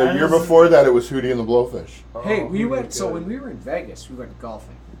 Really? The That year is- before that, it was Hootie and the Blowfish. Hey, Oh, we really went. So good. when we were in Vegas, we went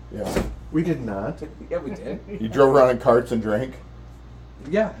golfing. Yeah, We did not. Yeah, we did. you drove around in carts and drank.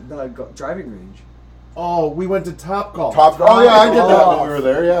 Yeah, the driving range. Oh, we went to Top Golf. Oh yeah, I did that Golf. when we were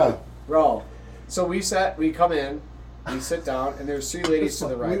there. Yeah. Bro, so we come in, we sit down, and there's 3 ladies to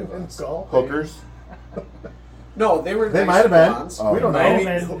the right of us. Hookers. No, they were. They nice might have been. blondes. Oh, we don't know.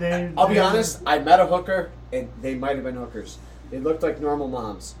 Maybe- I'll be honest. I met a hooker, and they might have been hookers. They looked like normal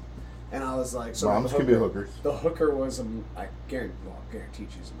moms, and I was like, so Moms the can be hookers. The hooker was I guarantee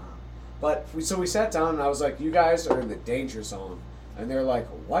she's a mom. But so we sat down, and I was like, you guys are in the danger zone, and they're like,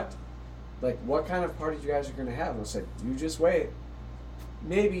 what? Like, what kind of party you guys are gonna have? And I said, you just wait.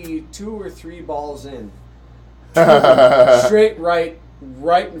 Maybe 2 or 3 balls in, straight right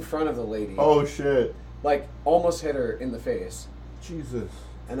in front of the lady. Oh shit. Like, almost hit her in the face. Jesus.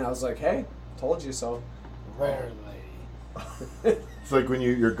 And I was like, hey, told you so. Rare lady. It's like when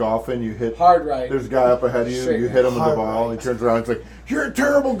you're golfing, you hit. Hard right. There's a guy up ahead of you. Straight You hit him with the hard ball, right. and he turns around. and It's like, you're a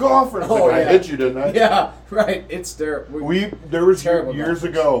terrible golfer. And it's Oh, like, I yeah. hit you, didn't I? Yeah, right. It's there. There was Terrible years golfers.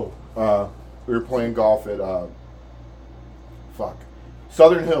 ago. We were playing golf at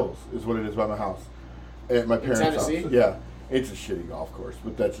Southern Hills is what it is by my house. At my parents' house. Tennessee? Yeah. It's a shitty golf course,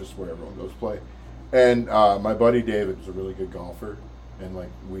 but that's just where everyone goes play. And my buddy David was a really good golfer, and like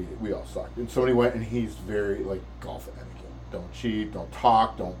we all sucked. And somebody went, and he's very like golf etiquette. Don't cheat, don't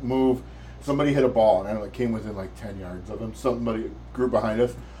talk, don't move. Somebody hit a ball, and it came within like 10 yards of him. Somebody group behind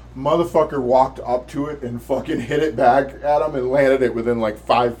us. Motherfucker walked up to it and fucking hit it back at him and landed it within like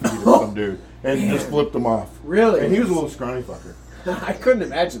 5 feet of some dude, and just flipped him off. Really? And he was a little scrawny fucker. I couldn't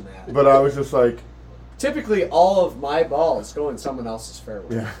imagine that. But I was just like, typically, all of my balls go in someone else's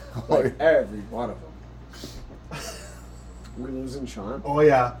fairway. yeah. Like every one of them. We're losing Sean. Oh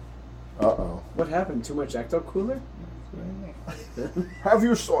yeah. Uh-oh. What happened? Too much Ecto Cooler? Have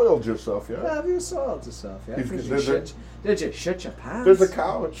you soiled yourself yet? Have you soiled yourself? Yeah. He's- Did you shit your pants? There's a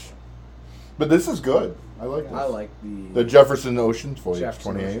couch. But this is good. I like this. I like The Jefferson Ocean Voyage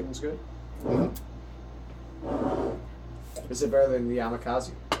Jefferson 28. Ocean's good. Mhm. Is it better than the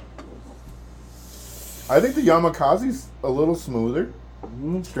Yamakasi? I think the Yamakaze's a little smoother,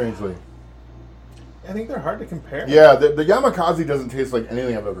 strangely. I think they're hard to compare. Yeah, the Yamakaze doesn't taste like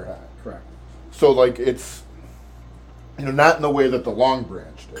anything I've ever had. Correct. So, like, it's, not in the way that the Long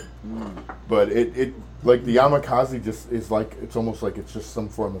Branch did. But it like, the Yamakaze just is like, it's almost like it's just some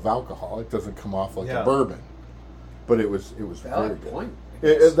form of alcohol. It doesn't come off like a bourbon. But it was very Valid good. point.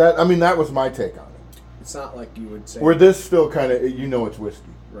 That was my take on it. It's not like you would say. Where this still kind of, it's whiskey.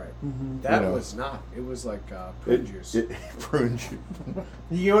 Right. Mm-hmm. That You know. was not. It was like prune juice. Prune juice.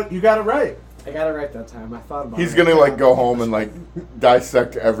 You got it right. I got it right that time. I thought about it. He's gonna like go home and like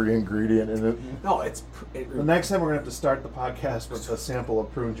dissect every ingredient in it. No, The next time we're gonna have to start the podcast with a sample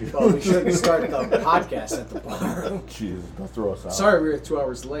of prune juice. Well, we shouldn't start the podcast at the bar. Jesus, don't throw us out. Sorry, we were 2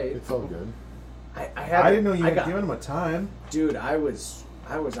 hours late. It's all good. I didn't know you had given him a time. Dude, I was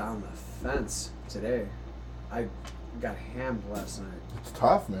on the fence today. I got hammed last night. It's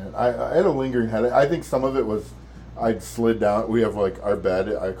tough, man. I had a lingering headache. I think some of it was I'd slid down. We have like our bed.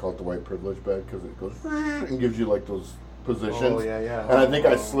 I call it the white privilege bed because it goes and gives you like those positions. Oh, yeah. And I think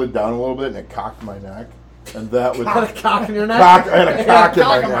I slid down a little bit and it cocked my neck. And that was Had a cock in your neck? I had a cock in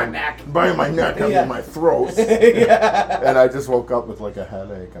cock my neck. By my neck, I mean my throat. Yeah. And I just woke up with like a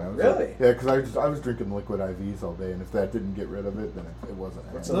headache. And I was Really? Like, yeah, because I was drinking liquid IVs all day, and if that didn't get rid of it, then it wasn't.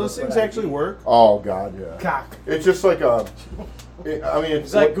 So those things actually work. Oh God, yeah. Cock. It's just like a.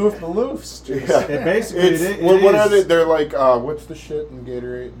 It's like Goof Maloofs. Yeah. It basically It's it what are they? is. They're like what's the shit in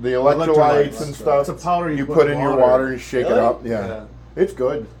Gatorade? The electrolytes and stuff. It's a powder you put in your water and shake it Really? up. Yeah. Yeah. It's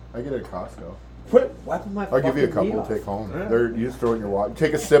good. I get it at Costco. Quit wiping my I'll give you a fucking knee couple to off. take home. Yeah. You just throw it in your water.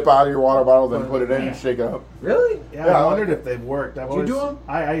 Take a sip out of your water bottle, then put it in and shake it up. Really? Yeah, Yeah, I I wondered like if they've worked. I've Did you always, do 'em?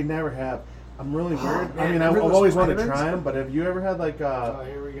 I never have. I'm really weird. I man, mean, I've remember those always wanted to vitamins? try them, but have you ever had like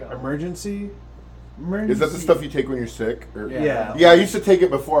Here we go. emergency? Is that the stuff you take when you're sick? Or? Yeah. Yeah, I used to take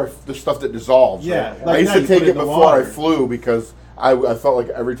it before the stuff that dissolves. Yeah, right? like I used now to you take put it it in the before I water. flew because I felt like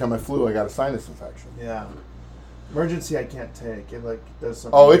every time I flew I got a sinus infection. Yeah. Emergency, I can't take. It like does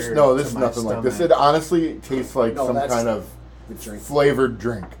something. Oh, it's weird this to is my nothing like this. It stomach. honestly tastes like No, some that's kind of the drink. flavored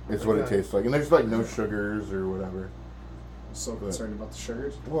drink. Is what it Okay. tastes like, and there's like no sugars or whatever. I'm so concerned about the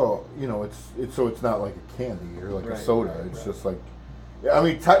sugars. Well, it's so it's not like a candy or like Right, a soda. right, It's right. just like, I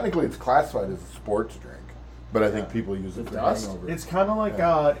mean, technically it's classified as a sports drink, but I think people use it for does? hangover. It's kind of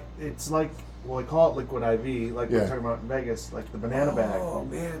like it's like they call it liquid IV, like we Yeah. we're talking about in Vegas, like the banana bag. Oh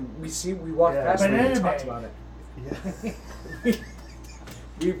man, we walked Yeah. past it and Banana we talked bag. about it. Yeah.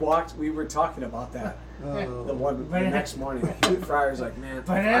 We were talking about that. The Banana- next morning. Fryer's like, man,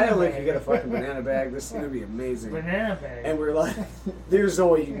 Banana I only bag. can get a fucking banana bag. This is gonna be amazing. Banana bag. And we're like, there's no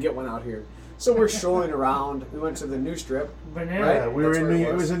way you can get one out here. So we're strolling around. We went to the new strip. Banana. Right? Yeah, we were That's in where New it York.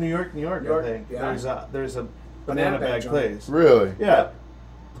 It was. was in New York, New York, I think. yeah. There's a Banana banana bag bag joint. place. Really? Yeah.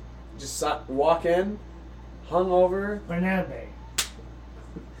 Just walk in, hungover. Banana bag.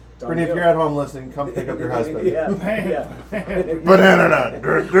 done Brittany, if deal. you're at home listening, come pick up your husband. yeah, yeah. Banana nut.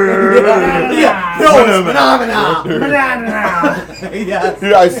 Yeah, no, it's phenomenal. Banana. Yeah.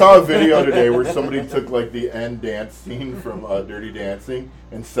 Dude, I saw a video today where somebody took like the end dance scene from Dirty Dancing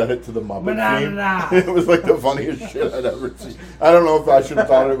and set it to the Muppet Banana. theme. It was like the funniest shit I'd ever seen. I don't know if I should have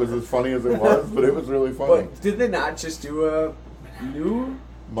thought it was as funny as it was, but it was really funny. But did they not just do a new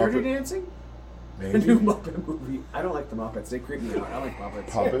Dirty Muppet. Dancing? A Maybe. new Muppet movie. I don't like the Muppets. They creep me out. I like Muppets.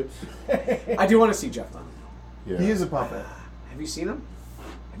 Puppets. I do want to see Jeff Dunham. Yeah. He is a puppet. Have you seen him?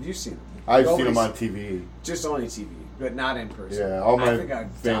 Have you seen him? I've You've seen him always- on TV. Just on TV, but not in person. Yeah, all I my think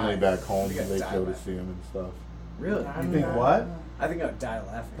I'd family die. back home, I think I'd they die go to laughing. see him and stuff. Really? You think what? I think I'd die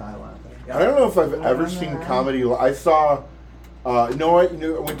laughing. Die laughing. Yeah. I don't know if I've ever seen comedy. I saw No, I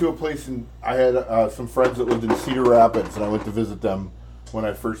went to a place and I had some friends that lived in Cedar Rapids, and I went to visit them when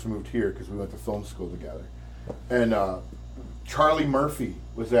I first moved here because we went to film school together. And Charlie Murphy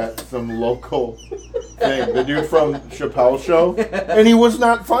was at some local thing, the dude from Chappelle's show, and he was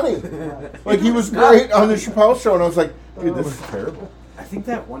not funny. Like, he was great on the Chappelle show, and I was like, dude, this is terrible. I think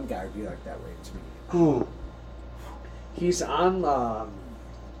that one guy would be like that way to me. Who? He's on,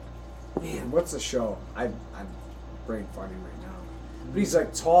 man, what's the show? I'm brain farting right now. But he's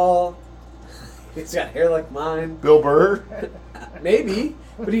like tall. He's got hair like mine. Bill Burr? Maybe.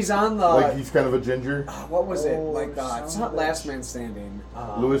 But he's on the... Like, he's kind of a ginger? What was it? Like, it's not Last Man Standing.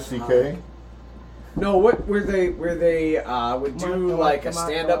 Louis C.K.? No, where they would do like a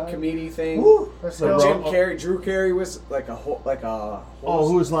stand-up comedy thing. Let's go. Jim Carrey, Drew Carey was like a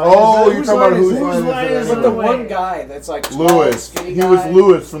Whose line? Oh, is it? you're talking about whose Whose line is it? But the one guy that's like tall, Lewis. skinny He was guy.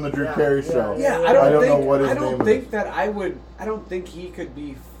 Lewis from the Drew Carey show. Yeah, I don't know what his I name don't is. think that I would. I don't think he could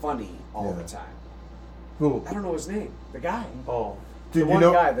be funny all the time. Who? I don't know his name. The guy. Oh. Dude, The you one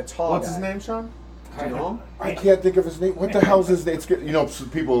know, guy, the tall What's guy. his name, Sean? Do you know him? I can't think of his name. What the hell's his name? It's good. You know,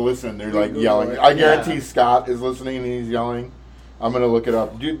 people listen. They're like yelling. I guarantee Scott is listening and he's yelling. I'm gonna look it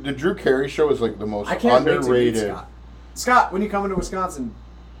up. Dude, the Drew Carey show is like the most I can't wait to underrated. meet Scott. Scott, when you come into Wisconsin,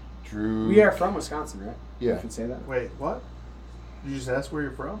 Drew. we are from Wisconsin, right? Yeah. You can say that. Wait, what? You just asked where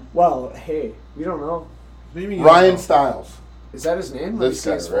you're from? Well, hey, we don't know. What do you mean? Ryan Stiles. Is that his name? Let me This see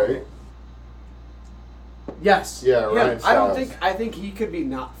guy, his photo. right? Yes. Yeah, Him. Ryan I don't Stiles. think. I think he could be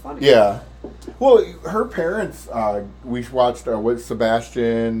not funny. Yeah. Well, her parents. We watched with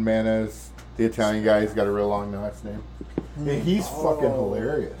Sebastian Manis, the Italian guy. He's got a real long last name. And he's fucking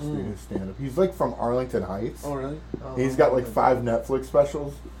hilarious, dude. His stand-up. He's like from Arlington Heights. Oh, really? Oh, He's got like 5 Netflix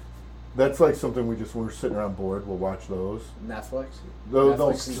specials. That's like something we're sitting around bored. We'll watch those. Netflix. Those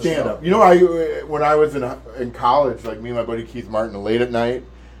Netflix is stand the up. You know, when I was in college, like me and my buddy Keith Martin, late at night,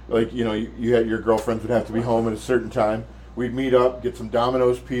 like you had your girlfriends would have to be home at a certain time. We'd meet up, get some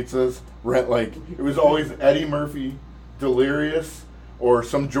Domino's pizzas, rent like it was always Eddie Murphy, Delirious, or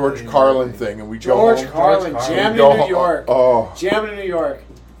some George Carlin thing, and we go George home. Carlin, We'd jamming go in New home. York. Oh, Jamming in New York.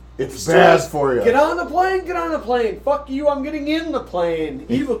 it's bad for you. Get on the plane. Get on the plane. Fuck you. I'm getting in the plane.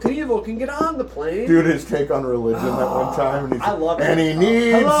 Evil can get on the plane. Dude, his take on religion that one time, and, I love and he it.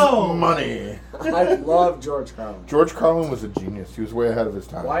 needs Hello. money. I love George Carlin. George Carlin was a genius. He was way ahead of his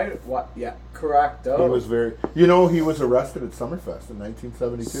time. Why? What? Yeah, correct. He was very. You know, he was arrested at Summerfest in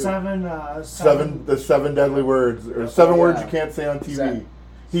 1972. The 7 deadly words, or 7 words you can't say on TV. Exactly.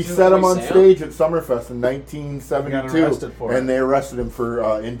 He Did said we them on say 'em? stage at Summerfest in He got 1972, arrested for and it. they arrested him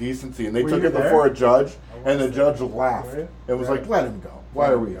for indecency. And they Were took you it there? before a judge, and the judge laughed Were you? and was like, "Let him go. Why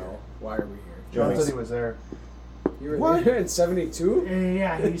are we here?" Why are we here? John Yeah. said he was there. You were What? there in '72?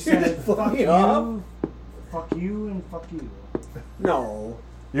 Yeah, he said, fuck me up. you, fuck you, and fuck you. No.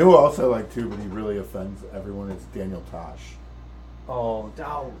 You know who else I like too, but he really offends everyone is Daniel Tosh. Oh,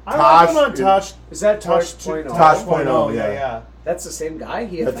 Oh, I like him on Tosh Tosh. Is that Tosh Tosh Point? Tosh Tosh Point Oh, oh, yeah. yeah. That's the same guy.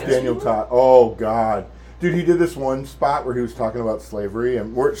 He That's offends Daniel people? Tosh. Oh God, dude, he did this one spot where he was talking about slavery,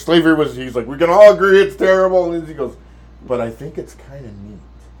 and slavery was. He's like, we can all agree it's terrible, and he goes, but I think it's kind of neat.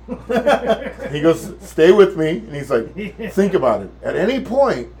 He goes, stay with me, and he's like, think about it. At any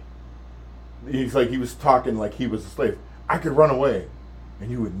point, he's like, he was talking like he was a slave. I could run away, and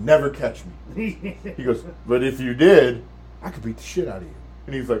you would never catch me. He goes, but if you did, I could beat the shit out of you.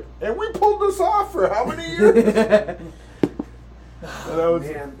 And he's like, and we pulled this off for how many years? And I was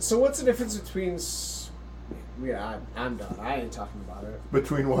Man, so what's the difference between? Yeah, I'm done. I ain't talking about it.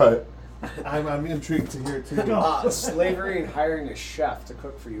 between what? I'm intrigued to hear too. Slavery and hiring a chef to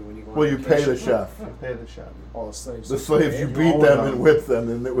cook for you when you go. Well, on you pay the vacation. chef. Pay the shot. All the slaves. The slaves, you pay? beat all them of and them. whipped them,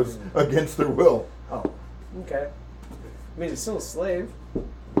 and it was against their will. Oh, okay. I mean, it's still a slave.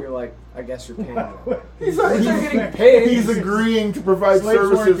 You're like, I guess you're paying them. He's, But they're getting paid. he's agreeing to provide Slaves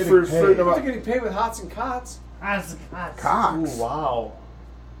weren't services for a getting certain paid. They're amount. getting paid with hots and cots. that's Cox. Ooh, wow.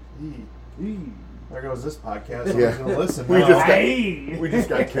 Eee. There goes this podcast. Yeah. I'm going to listen We now. just got- Hey! We just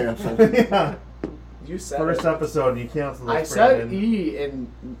got canceled. Yeah. You said First it. episode, you canceled us, I said Brandon. E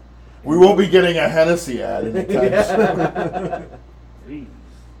and. We won't be getting a Hennessy ad anytime soon.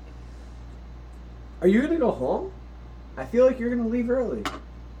 Are you gonna go home? I feel like you're gonna leave early.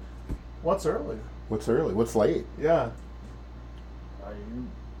 What's early? What's early? What's late? Yeah.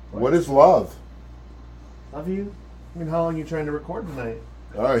 What is love? Love you. I mean, how long are you trying to record tonight?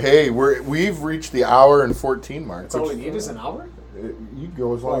 Oh, hey, we've reached the hour and 14 mark. That's all we need is an hour. You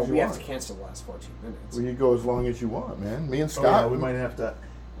go as long Well, as you we want. have to cancel the last 14 minutes. Well, you go as long as you want, man. Me and Oh, Scott. yeah, we might have to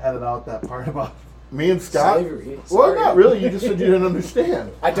edit out that part about Me and Scott. Slavery. Well, Sorry. not really. You just said you didn't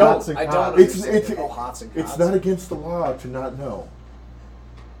understand. I don't. Hots and I don't. cots. understand. Hots and It's cots. not against the law to not know.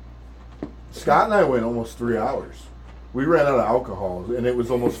 Scott and I went almost 3 hours. We ran out of alcohol, and it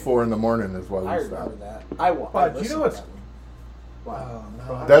was almost 4 a.m. is why I we remember stopped. that. But you know what's- Wow.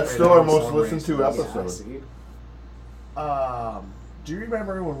 no. That's still our Right, most so listened to racist. episode. see. Do you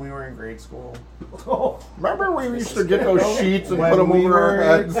remember when we were in grade school? Remember we used to get those sheets and When put them we over our were-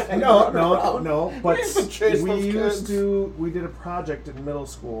 heads? No. But used to chase we those used kids. to. We did a project in middle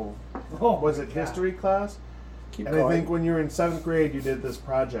school. Oh, Was it yeah. history class? Keep And going. I think when you were in 7th grade, you did this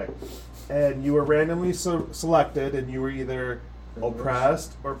project, and you were randomly selected, and you were either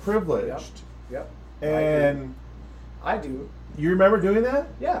oppressed or privileged. Yep. And I do. you remember doing that?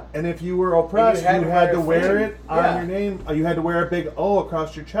 Yeah. And if you were oppressed, And you had to wear thing. it on Yeah. your name. You had to wear a big O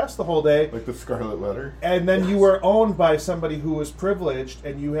across your chest the whole day. Like the Scarlet Letter. And then you were owned by somebody who was privileged,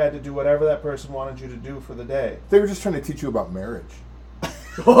 and you had to do whatever that person wanted you to do for the day. They were just trying to teach you about marriage.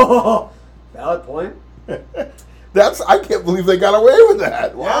 Valid point. I can't believe they got away with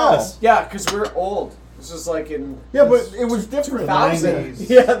that. Wow. Yes. Yeah, because we're old. This is like in. Yeah, but it was different. 2000. 90s.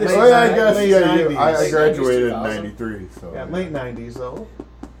 Yeah, this Oh, is yeah, I Late guess. Yeah, 90s. I Late graduated 90s, in 2000. '93, so Yeah, late 90s, though.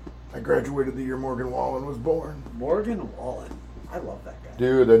 I graduated the year Morgan Wallen was born. Morgan Wallen. I love that guy.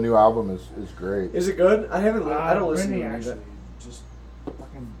 Dude, the new album is great. Is it good? I haven't. I don't listen to Brittany any of actually it. just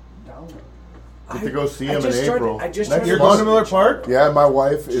fucking download. Get to go see I him in just started- April. I just Next started You're month. going to Miller Park? Yeah, my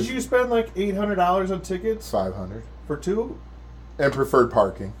wife Did is you spend like $800 on tickets 500 for two? and preferred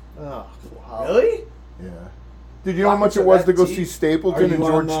parking. Oh, Really? Yeah. Dude, you know how much it Pockets was of to go that see tea? Are Stapleton you and on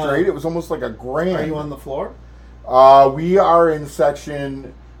George the- Strait? It was almost like a grand. Are you on the floor? We are in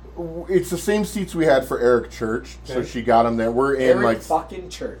section. It's the same seats we had for Eric Church, so Okay. she got him there. We're in Eric like fucking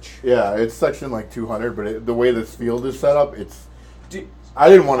Church. yeah, it's section like 200, but the way this field is set up, it's. Dude, I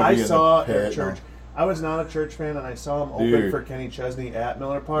didn't want to I be in saw the Eric pit. Church. I was not a Church fan, and I saw him open Dude. for Kenny Chesney at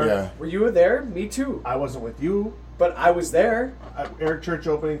Miller Park. Yeah. were you there? Me too. I wasn't with you. But I was there. Eric Church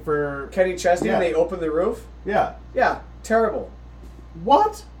opening for Kenny Chesney, Yeah. and they opened the roof. Yeah. Yeah, terrible.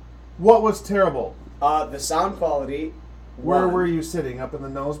 What? What was terrible? The sound quality. Where one. were you sitting? Up in the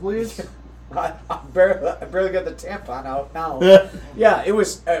nosebleeds? I barely got the tampon out now. Yeah, it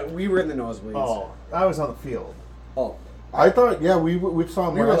was. We were in the nosebleeds. Oh, I was on the field. Oh. I thought, yeah, we saw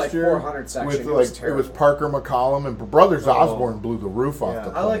him We were last like year 400 section. with It like was it terrible. was Parker McCollum and Brothers Oh. Osborne blew the roof off Yeah. the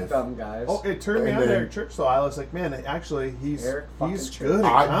place. I like them guys. Oh, it turned me And on to then- Eric Church, though. I was like, man, actually, he's Eric fucking good Church.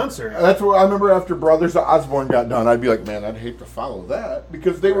 at concert. That's what I remember after Brothers Osborne got done. I'd be like, man, I'd hate to follow that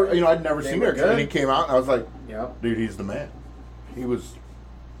because they were, I'd never They seen were Eric, good. and he came out and I was like, Yep. dude, he's the man. It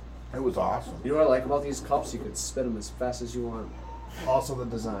was awesome. You know what I like about these cups? You can spin them as fast as you want. Also, the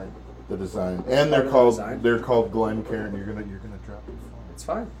design. The design, and Part of they're the called design. Glen Cairn. You're gonna drop it. It's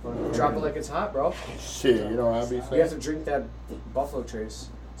fine. Drop it like it's hot, bro. Shit, you know what I'd be You have saying? to drink that Buffalo Trace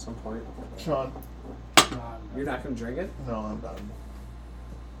at some point. Sean. You're not going to drink it? No, I'm done.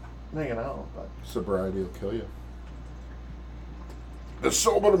 I'm hanging out, but Sobriety will kill you. The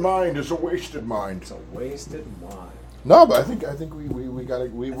sober mind is a wasted mind. It's a wasted wine. No, but I think we got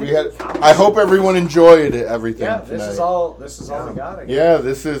it. We had. I hope everyone enjoyed everything. Yeah, tonight. this is all we got. I guess. Yeah,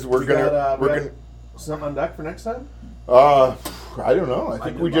 this is we're we gonna got, we're we gonna. got something on deck for next time. I don't know. I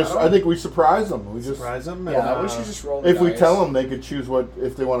think the we just. bottom? I think we surprise them. We just. Surprise them. Yeah, and, we should just roll the If we dice. tell them, they could choose what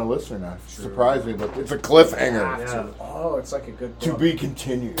if they want to listen or not. True. Surprise me, but it's a cliffhanger. Yeah. Oh, it's like a good book. To be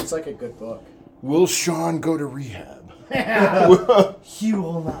continued. It's like a good book. Will Sean go to rehab? He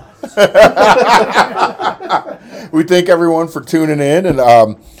will not. We thank everyone for tuning in, and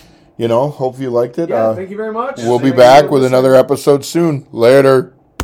hope you liked it. Yeah, thank you very much. We'll be Thank back you for with listening. another episode soon. Later.